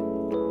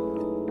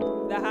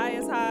 The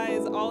highest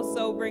highs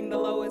also bring the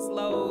lowest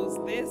lows.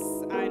 This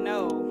I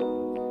know.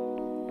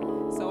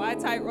 So I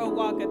tightrope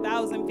walk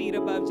 1,000 feet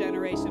above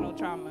generational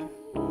trauma.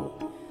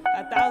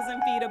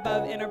 1,000 feet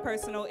above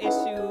interpersonal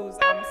issues.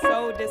 I'm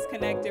so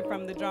disconnected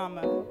from the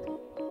drama.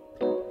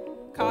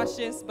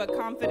 Cautious but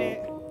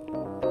confident.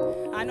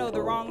 I know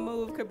the wrong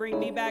move could bring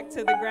me back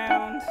to the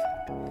ground.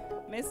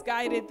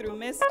 Misguided through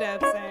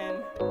missteps,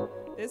 and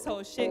this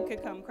whole shit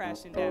could come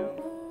crashing down.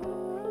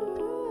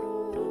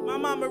 My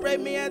mama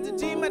raised me as a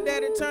G, my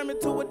daddy turned me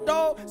to a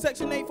dog.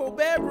 Section 8 4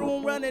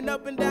 bedroom, running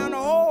up and down the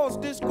halls.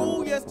 Did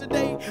school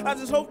yesterday, I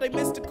just hope they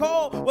missed the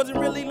call. Wasn't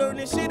really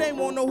learning shit, ain't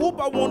want no hoop,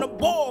 I want a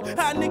ball.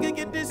 How a nigga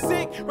get this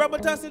sick, rubber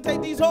dust and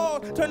take these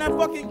halls. Turn that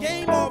fucking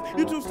game off,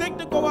 you too sick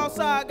to go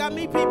outside. Got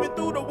me peeping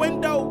through the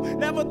window.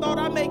 Never thought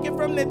I'd make it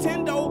from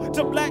Nintendo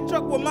to black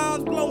truck with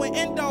moms blowing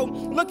endo.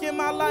 Look at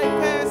my life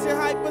passing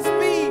hyper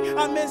speed.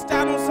 I missed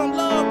out on some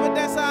love, but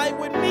that's alright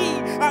with me.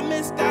 I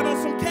missed out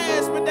on some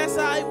cash, but that's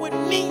alright with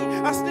me.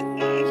 I still,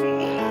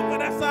 but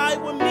that's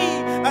alright with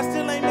me. I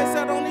still ain't miss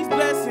out on these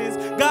blessings.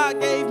 God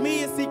gave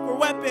me a secret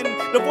weapon.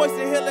 The voice of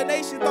Hill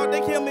Nation thought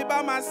they killed me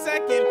by my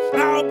second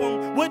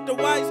album. With the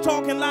whites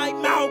talking like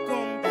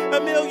Malcolm. A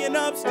million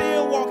up,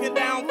 still walking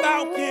down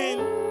Falcon.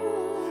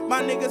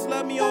 My niggas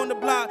love me on the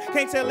block.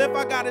 Can't tell if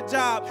I got a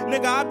job.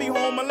 Nigga, I be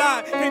home a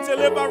lot. Can't tell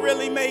if I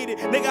really made it.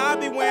 Nigga, I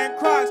be wearing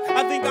Crocs.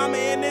 I think I'm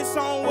in this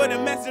song with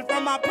a message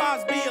from my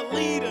pops. Be a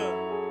leader.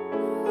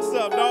 What's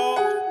up, dog?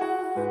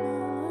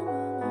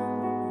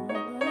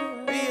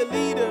 Be a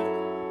leader.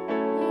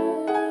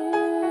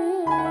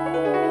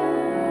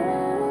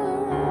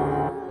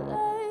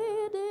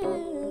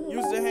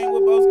 Used to hang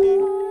with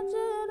Boski.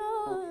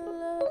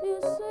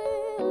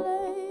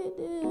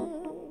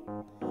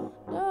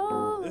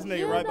 This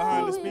nigga right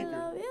behind the speaker.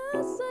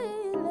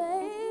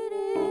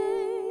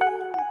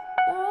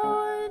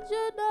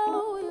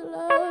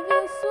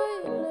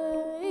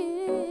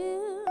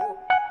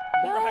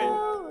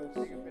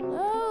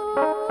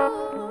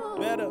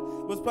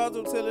 Was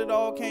puzzled till it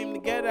all came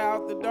together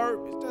out the dirt.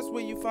 Bitch, that's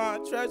where you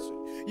find treasure.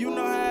 You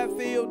know how I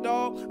feel,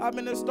 dog. I've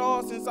been a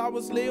star since I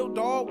was little,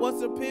 dog.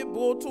 What's a pit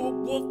bull to a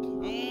wolf?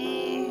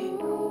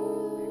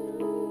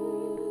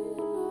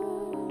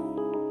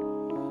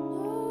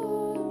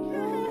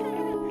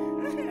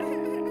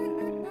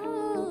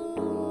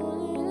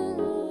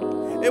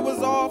 It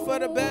was all for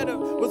the better.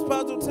 Was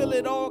puzzled till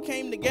it all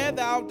came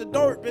together out the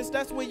dirt. Bitch,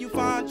 that's where you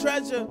find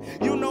treasure.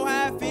 You know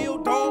how I feel,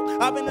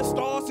 dog. I've been a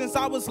star since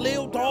I was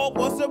little, dog.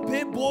 What's a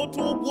pit bull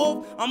to a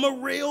wolf? I'm a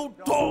real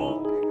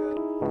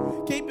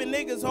dog. Keeping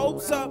niggas'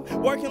 hopes up.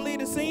 Working lead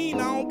the scene,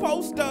 I don't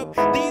post up.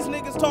 These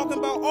niggas talking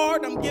about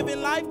art, I'm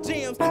giving life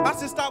gems. I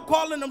should stop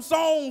calling them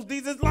songs.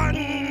 These is like,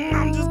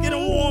 I'm just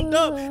getting warmed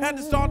up. Had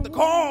to start the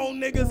call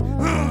on niggas.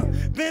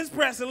 Bench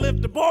press and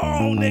lift the bar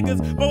on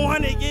niggas.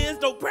 400 years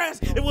don't press,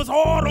 it was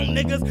hard on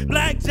niggas.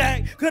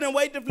 Blackjack, couldn't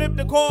wait to flip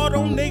the card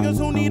on niggas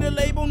who need a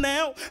label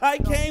now. I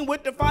came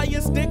with the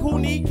fire stick, who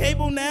need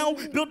cable now.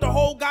 Built the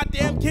whole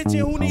goddamn kitchen,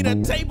 who need a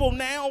table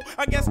now.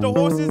 I guess the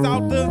horses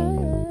out the...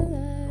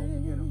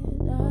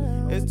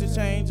 It's the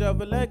change of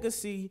a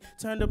legacy.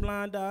 Turn the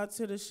blind eye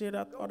to the shit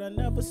I thought I'd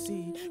never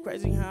see.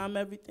 Crazy how I'm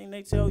everything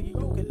they tell you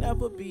you can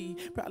never be.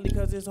 Probably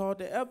cause it's hard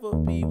to ever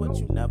be what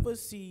you never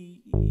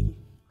see.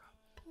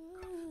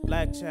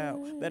 Black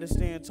child, better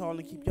stand tall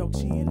and keep your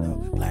chin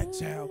up. Black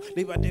child,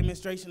 leave a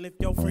demonstration,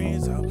 lift your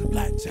friends up.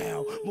 Black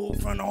child, move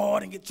from the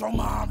heart and get your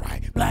mom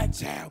right. Black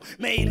child,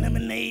 made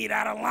lemonade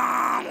out of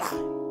limelight.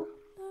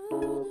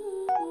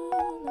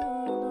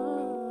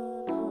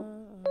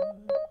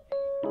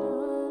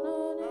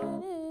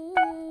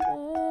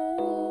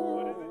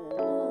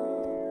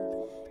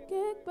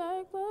 Kick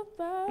back but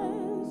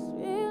fast,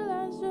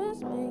 realize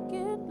just make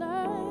it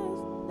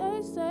last.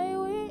 They say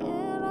we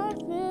in our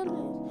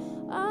feelings.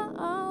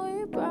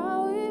 We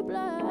proud, we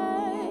black.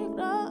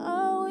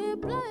 We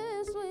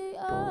blessed, we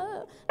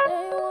are.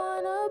 They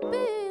wanna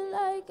be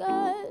like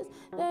us.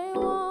 They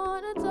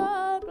wanna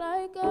talk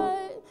like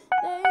us.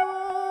 They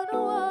wanna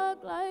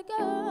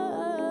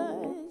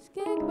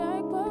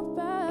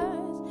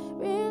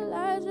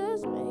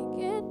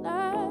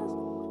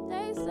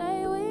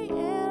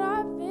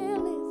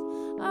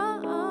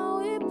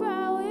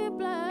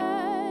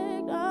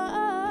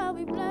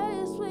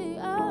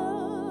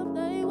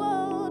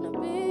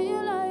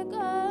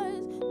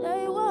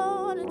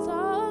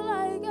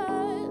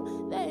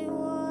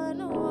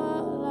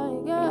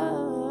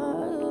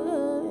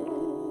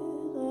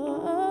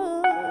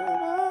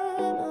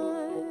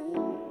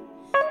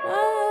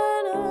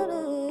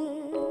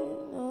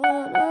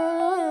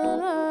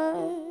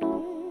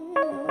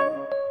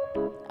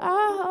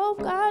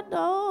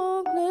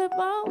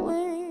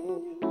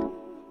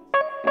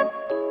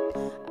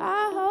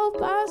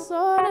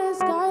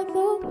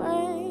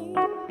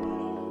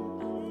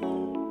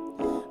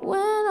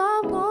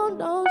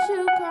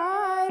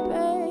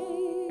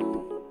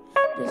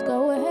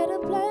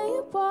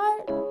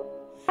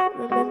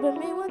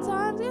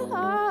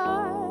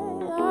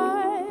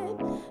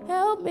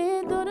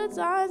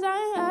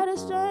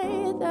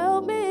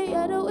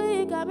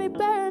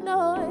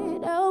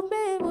paranoid. Help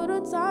me with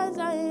the times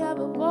I ain't have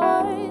a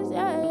voice.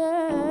 Yeah,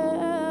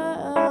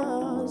 yeah.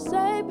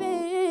 Save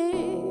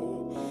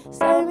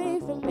me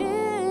from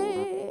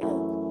me.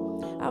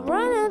 I'm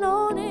running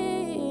on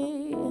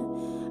it.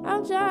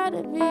 I'm trying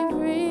to be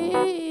free.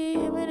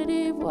 I'm in the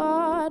deep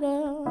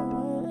water.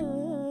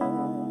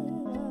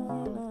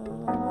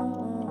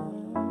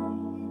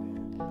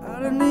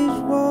 Out in these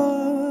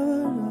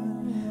waters,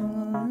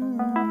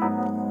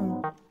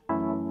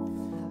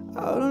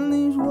 out in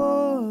these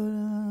waters,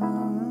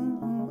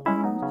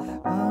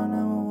 I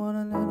never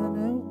wanna let it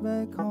go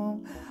back home.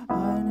 I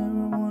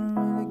never wanna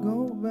really go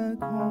back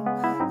home. I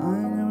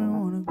never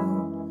wanna go.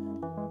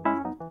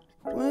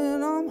 When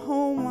I'm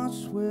home, I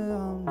swear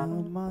I'm not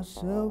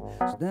myself.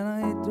 So then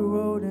I hit the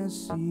road and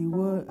see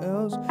what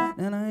else.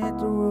 Then I hit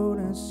the road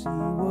and see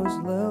what's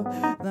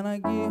left. Then I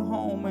get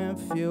home and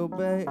feel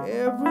bad.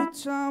 Every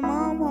time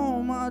I'm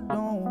home, I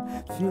don't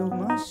feel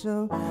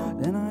myself.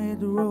 Then I hit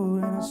the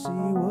road and I see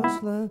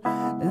what's left.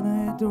 Then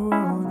I hit the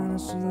road and I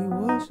see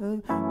what's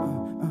left.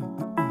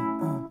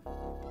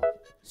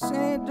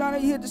 Saying Johnny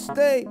hit the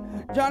stage,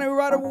 Johnny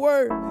write a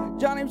word,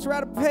 Johnny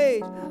write a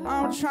page.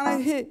 I'm trying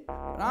to hit,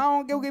 but I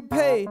don't get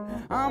paid.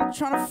 I'm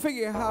trying to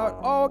figure how it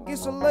all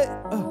gets so late.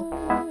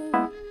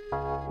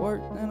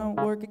 Work, then I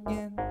work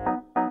again.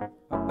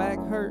 My back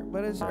hurt,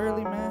 but it's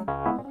early, man.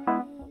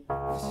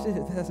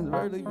 Shit, that's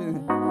early,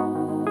 man.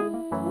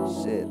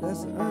 Shit,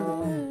 that's early,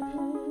 man.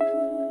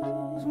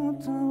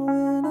 Sometimes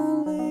when I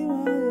lay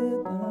my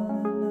head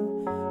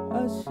down,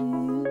 I see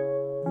it.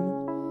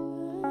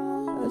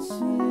 I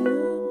see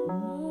it.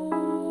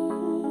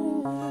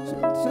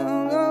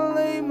 Sometimes I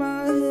lay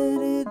my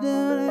head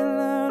down and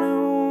I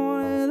don't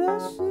want it. I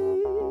see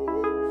it.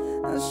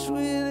 I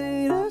swear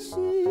that I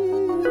see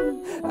it.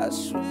 I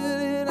swear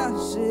that I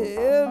see it.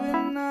 Every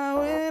night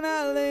when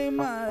I lay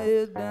my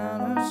head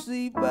down and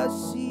sleep, I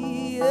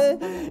see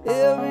it.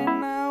 Every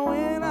night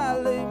when I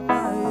lay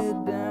my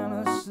head down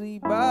and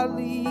sleep, I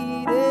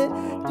lead it.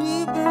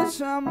 Deep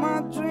inside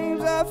my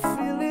dreams, I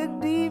feel it.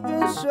 Deep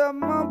inside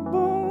my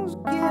bones,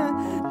 yeah.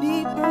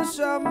 Deep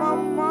inside my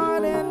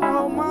mind, and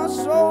all my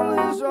soul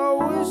is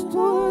always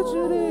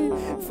tortured.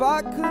 If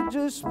I could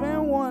just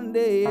spend one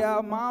day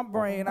out my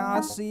brain,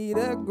 I see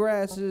that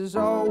grass is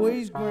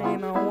always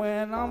greener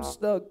when I'm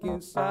stuck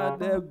inside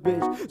that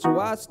bitch. So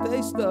I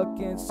stay stuck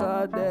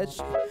inside that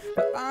shit.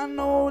 But I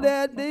know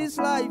that this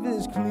life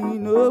is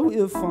cleaner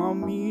if I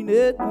mean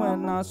it.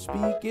 When I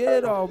speak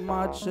it off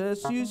my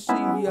chest, you see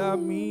I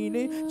mean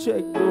it.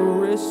 Check the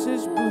wrist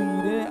is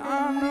bleeding.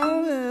 I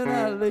know that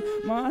I lay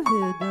my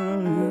head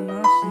down and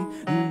I see,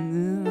 and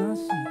then I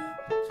see.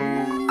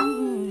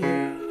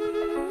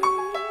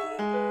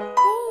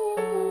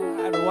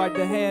 I had to wipe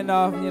the hand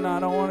off, you know, I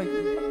don't want to.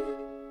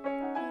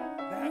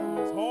 That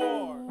was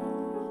hard.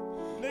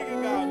 Nigga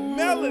got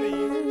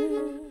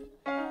melodies.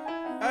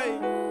 Hey.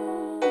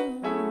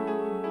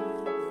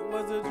 It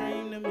was a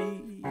dream to me.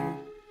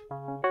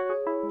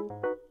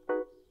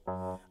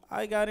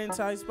 I got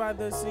enticed by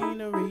the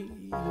scenery.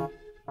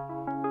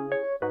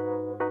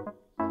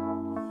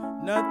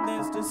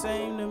 Nothing's the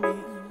same to me.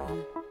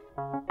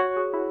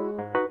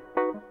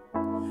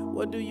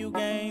 What do you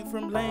gain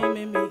from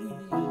blaming me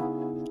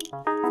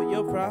for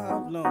your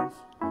problems?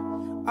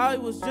 I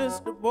was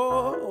just a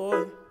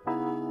boy,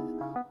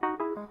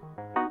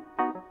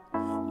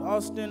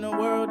 lost in a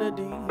world of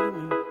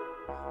demons.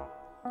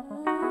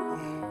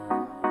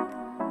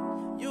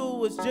 You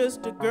was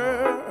just a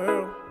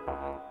girl,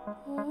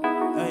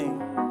 hey,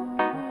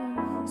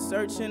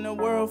 searching the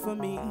world for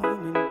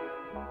meaning.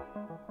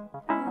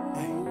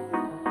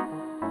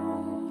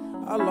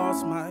 I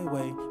lost my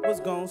way, was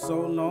gone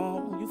so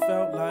long. You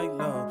felt like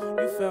love,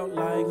 you felt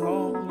like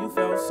home. You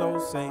felt so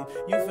safe,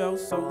 you felt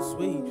so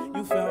sweet.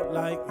 You felt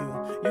like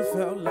you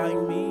felt like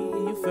me.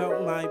 You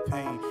felt my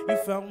pain, you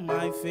felt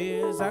my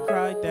fears. I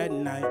cried that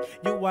night,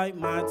 you wiped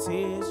my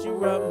tears. You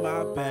rubbed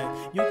my back,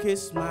 you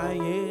kissed my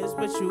ears.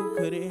 But you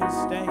couldn't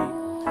stay,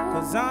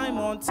 'cause I'm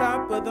on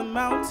top of the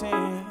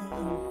mountain.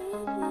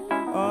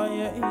 Oh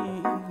yeah,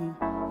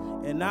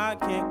 and I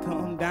can't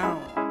come down.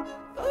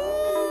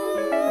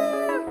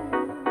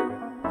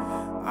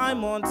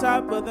 I'm on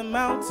top of the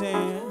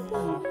mountain.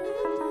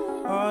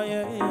 Oh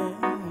yeah,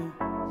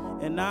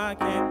 yeah. And I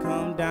can't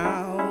come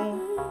down.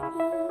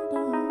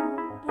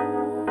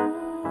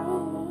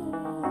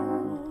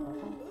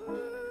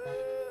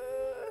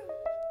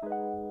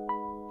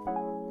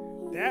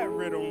 That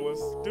rhythm was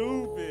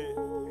stupid.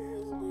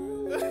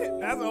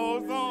 That's the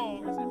whole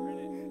song.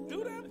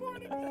 Do that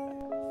part again.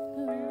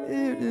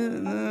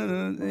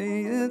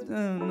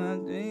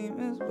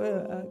 Is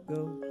where I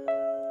go.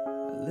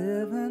 I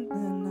live and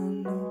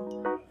then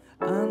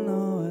I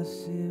know I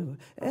see it.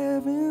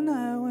 Every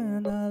night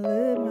when I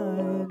lay my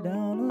head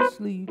down to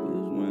sleep is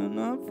when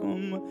I'm from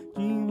my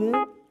dream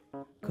bed.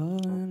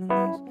 Covered in the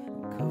lights,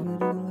 I'm covered in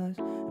the lights,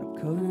 I'm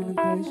covered in the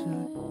gray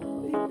shot.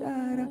 We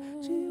died, I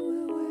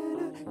dream when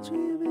I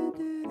dream it,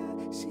 did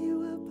I see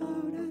what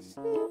about I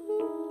see?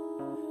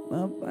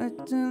 My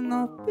bite and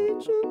I'll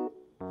beat you.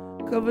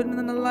 Covered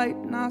in the light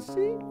and I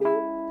see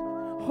you.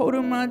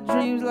 holding my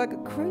dreams like a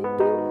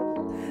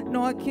cradle.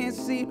 No, I can't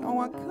see, oh,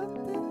 I cut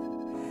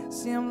that.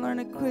 See, I'm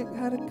learning quick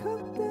how to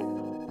cut that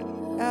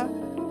out.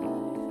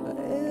 But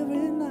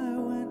every night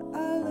when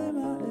I lay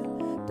my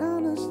head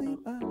down to sleep,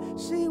 I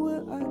see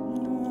what I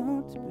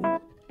want to be.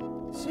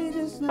 She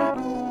just like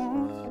I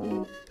want to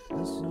be.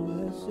 I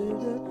see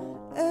that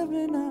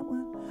every night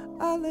when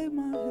I lay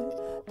my head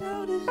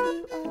down to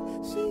sleep, I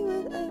see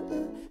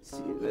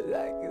what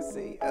I can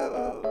see.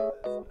 Oh.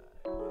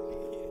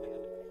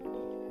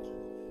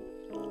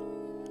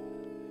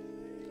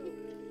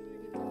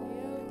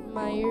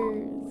 My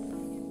ears.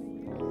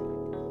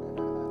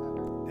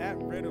 That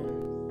rhythm.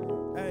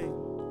 Hey.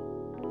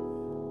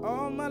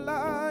 All my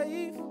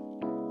life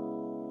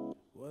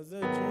was a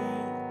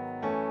dream.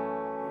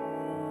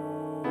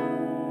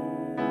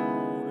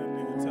 That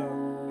nigga tough.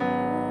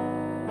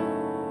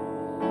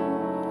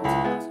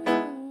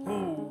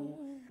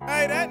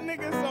 Hey, that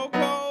nigga so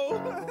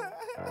cold.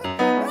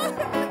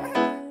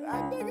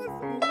 That nigga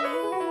so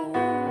cold.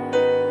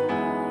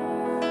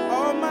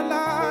 All my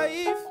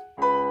life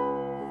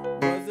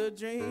was a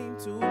dream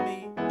to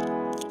me.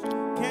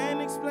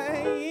 Can't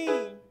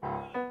explain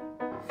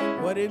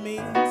what it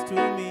means to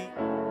me.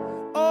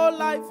 Oh,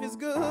 life is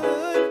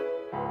good.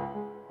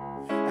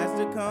 That's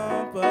the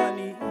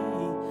company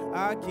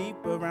I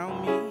keep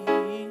around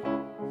me.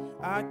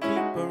 I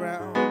keep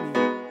around me.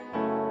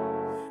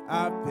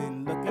 I've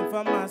been looking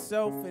for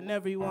myself and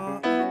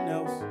everyone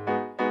else.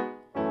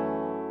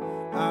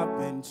 I've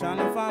been trying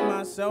to find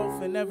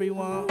myself and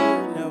everyone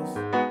else.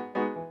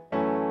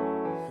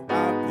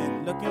 I've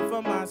been looking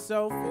for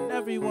myself and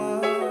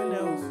everyone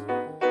else.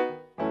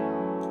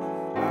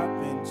 I've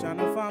been trying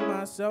to find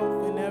myself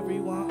and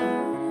everyone.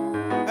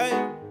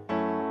 Hey.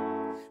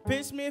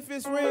 Pinch me if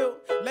it's real.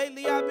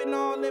 Lately I've been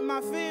all in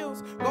my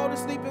feels. Go to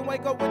sleep and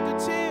wake up with the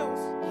chills.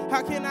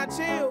 How can I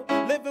chill?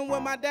 Living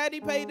when my daddy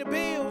paid the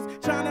bills.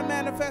 Trying to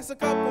manifest a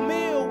couple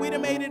mil. We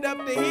done made it up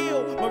the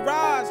hill.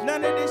 Mirage,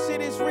 none of this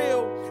shit is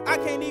real. I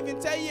can't even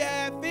tell you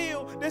how I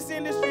feel. This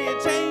industry will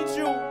change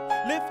you.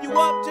 Lift you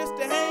up just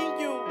to hang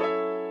you.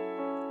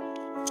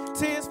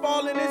 Tears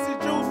falling, this is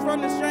juice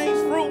from the strange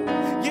fruit.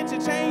 Get your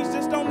change,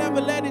 just don't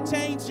ever let it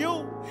change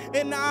you.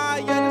 In the eye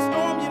of the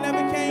storm, you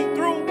never came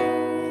through.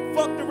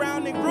 Fucked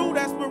around and grew,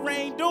 that's what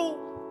rain do.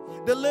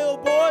 The little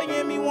boy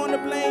in me wanna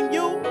blame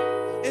you.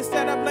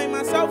 Instead I blame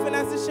myself and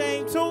that's a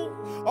shame too.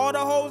 All the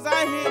hoes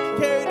I hit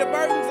carry the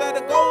burdens of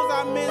the goals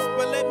I missed.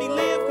 But let me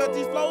live, cause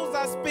these flows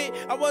I spit,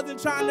 I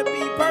wasn't trying to be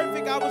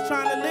perfect, I was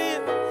trying to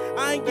live.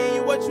 I ain't give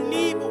you what you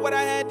need, but what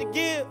I had to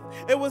give.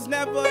 It was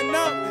never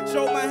enough.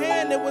 Showed my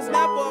hand, it was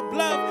never a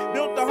bluff.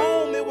 Built the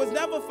home, it was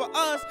never for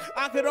us.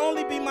 I could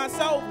only be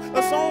myself.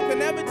 A song could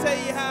never tell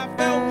you how I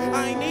felt.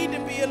 I ain't need to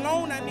be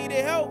alone, I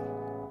needed help.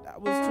 That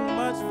was too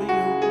much for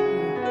you.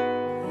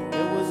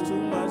 It was too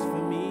much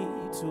for me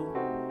too.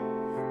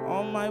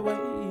 On my way,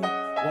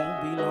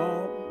 won't be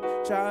long.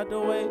 Tried to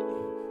wait,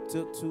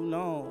 took too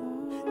long.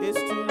 It's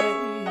too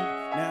late,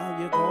 now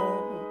you're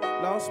gone.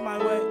 Lost my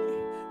way,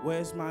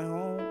 where's my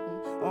home?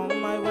 On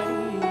my way,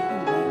 won't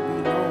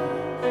be long.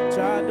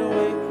 Tried to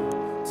wait,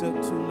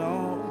 took too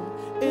long.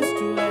 It's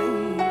too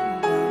late,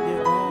 now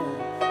you're gone.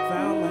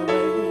 Found my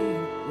way,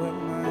 where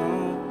my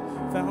home?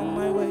 Found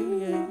my way,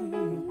 yeah.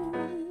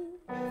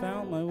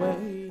 Found my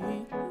way.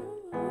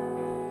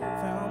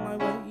 Found my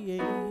way,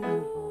 yeah.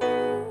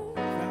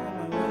 Found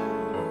my way.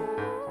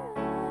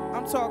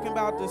 I'm talking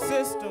about the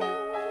system.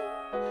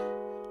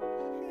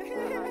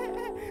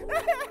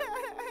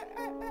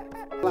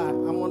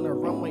 I'm on the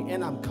runway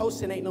and I'm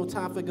coasting, ain't no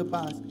time for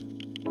goodbyes.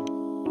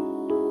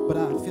 But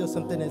I feel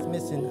something is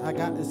missing. I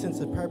got a sense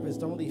of purpose,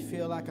 don't really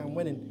feel like I'm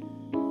winning.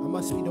 I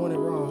must be doing it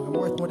wrong, I'm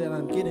worth more than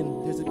I'm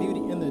getting. There's a beauty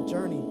in the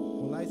journey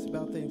when life's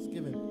about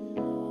Thanksgiving.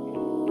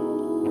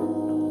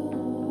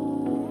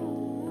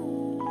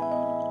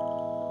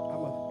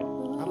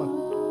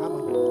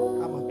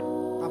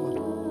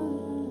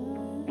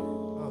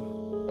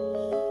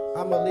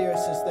 I'm a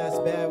lyricist that's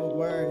bad with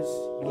words.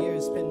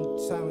 Years spent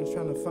silent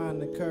trying to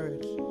find the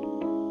courage.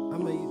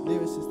 I'm a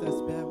lyricist that's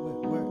bad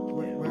with words.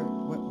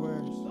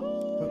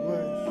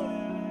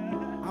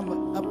 I'm a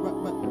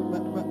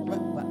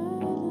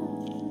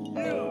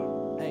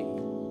Hey.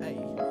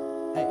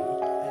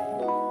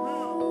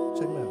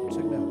 Check me out.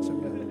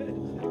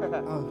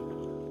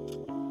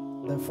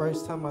 The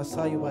first time I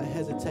saw you, I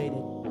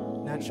hesitated.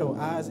 Not your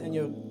eyes and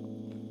your.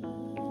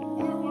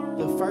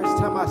 The first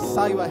time I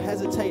saw you, I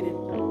hesitated.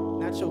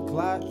 Not your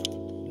glow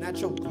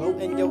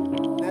in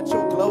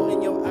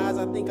your eyes,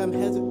 I think I'm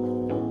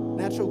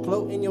natural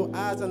glow in your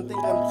eyes, I think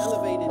I'm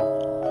elevated. I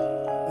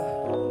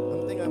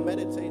think I'm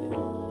meditated.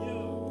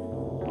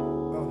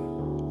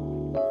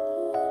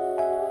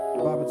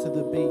 Bobbing to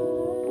the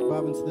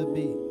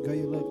beat, girl,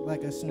 you look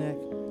like a snack.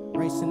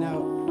 Racing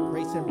out,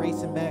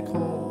 racing back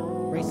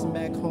home,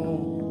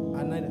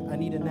 I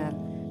need a nap.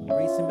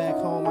 Racing back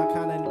home, I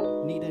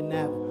kinda need a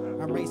nap.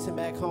 I'm racing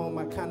back home,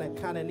 I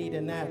kinda need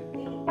a nap.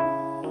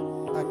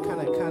 I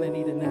kinda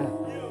need a nap.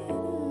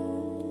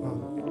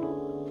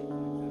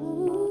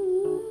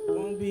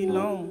 Won't be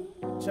long,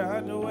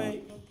 tried to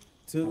wait,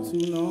 Took too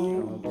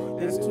long,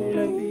 it's too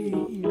late,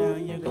 now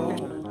you're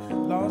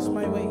gone. Lost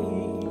my way,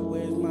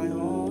 where's my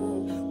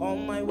home?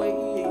 On my way,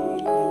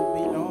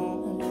 moving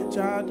on.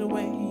 Tried to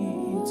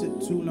wait,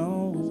 took too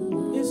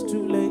long, it's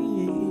too late,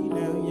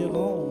 now you're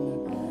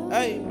gone.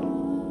 Hey.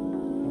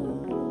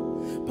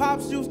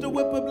 Pops used to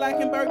whip a black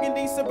and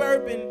burgundy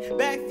Suburban.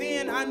 Back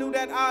then, I knew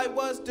that I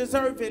was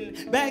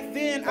deserving. Back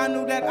then, I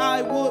knew that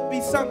I would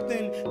be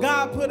something.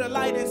 God put a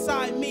light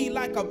inside me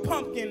like a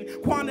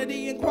pumpkin.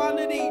 Quantity and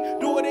quality,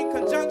 do it in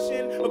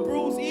conjunction. A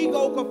bruised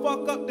ego could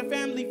fuck up the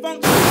family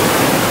function.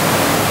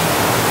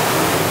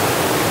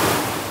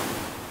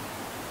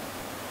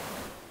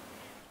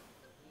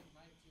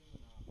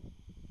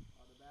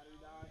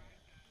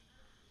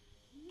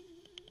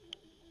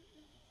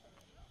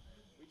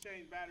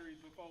 Change batteries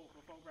before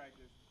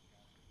practice.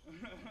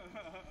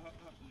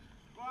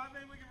 Well, I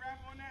think we can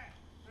rap on that.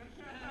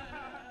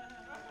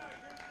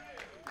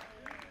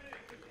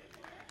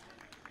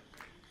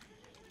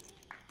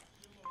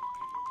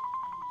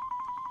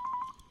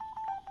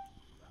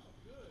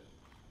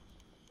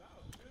 That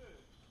was good.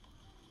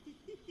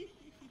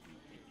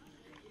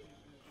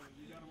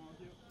 You got them on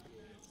cue?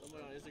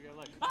 Someone on Instagram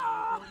like,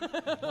 ah!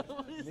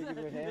 Niggas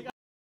with hand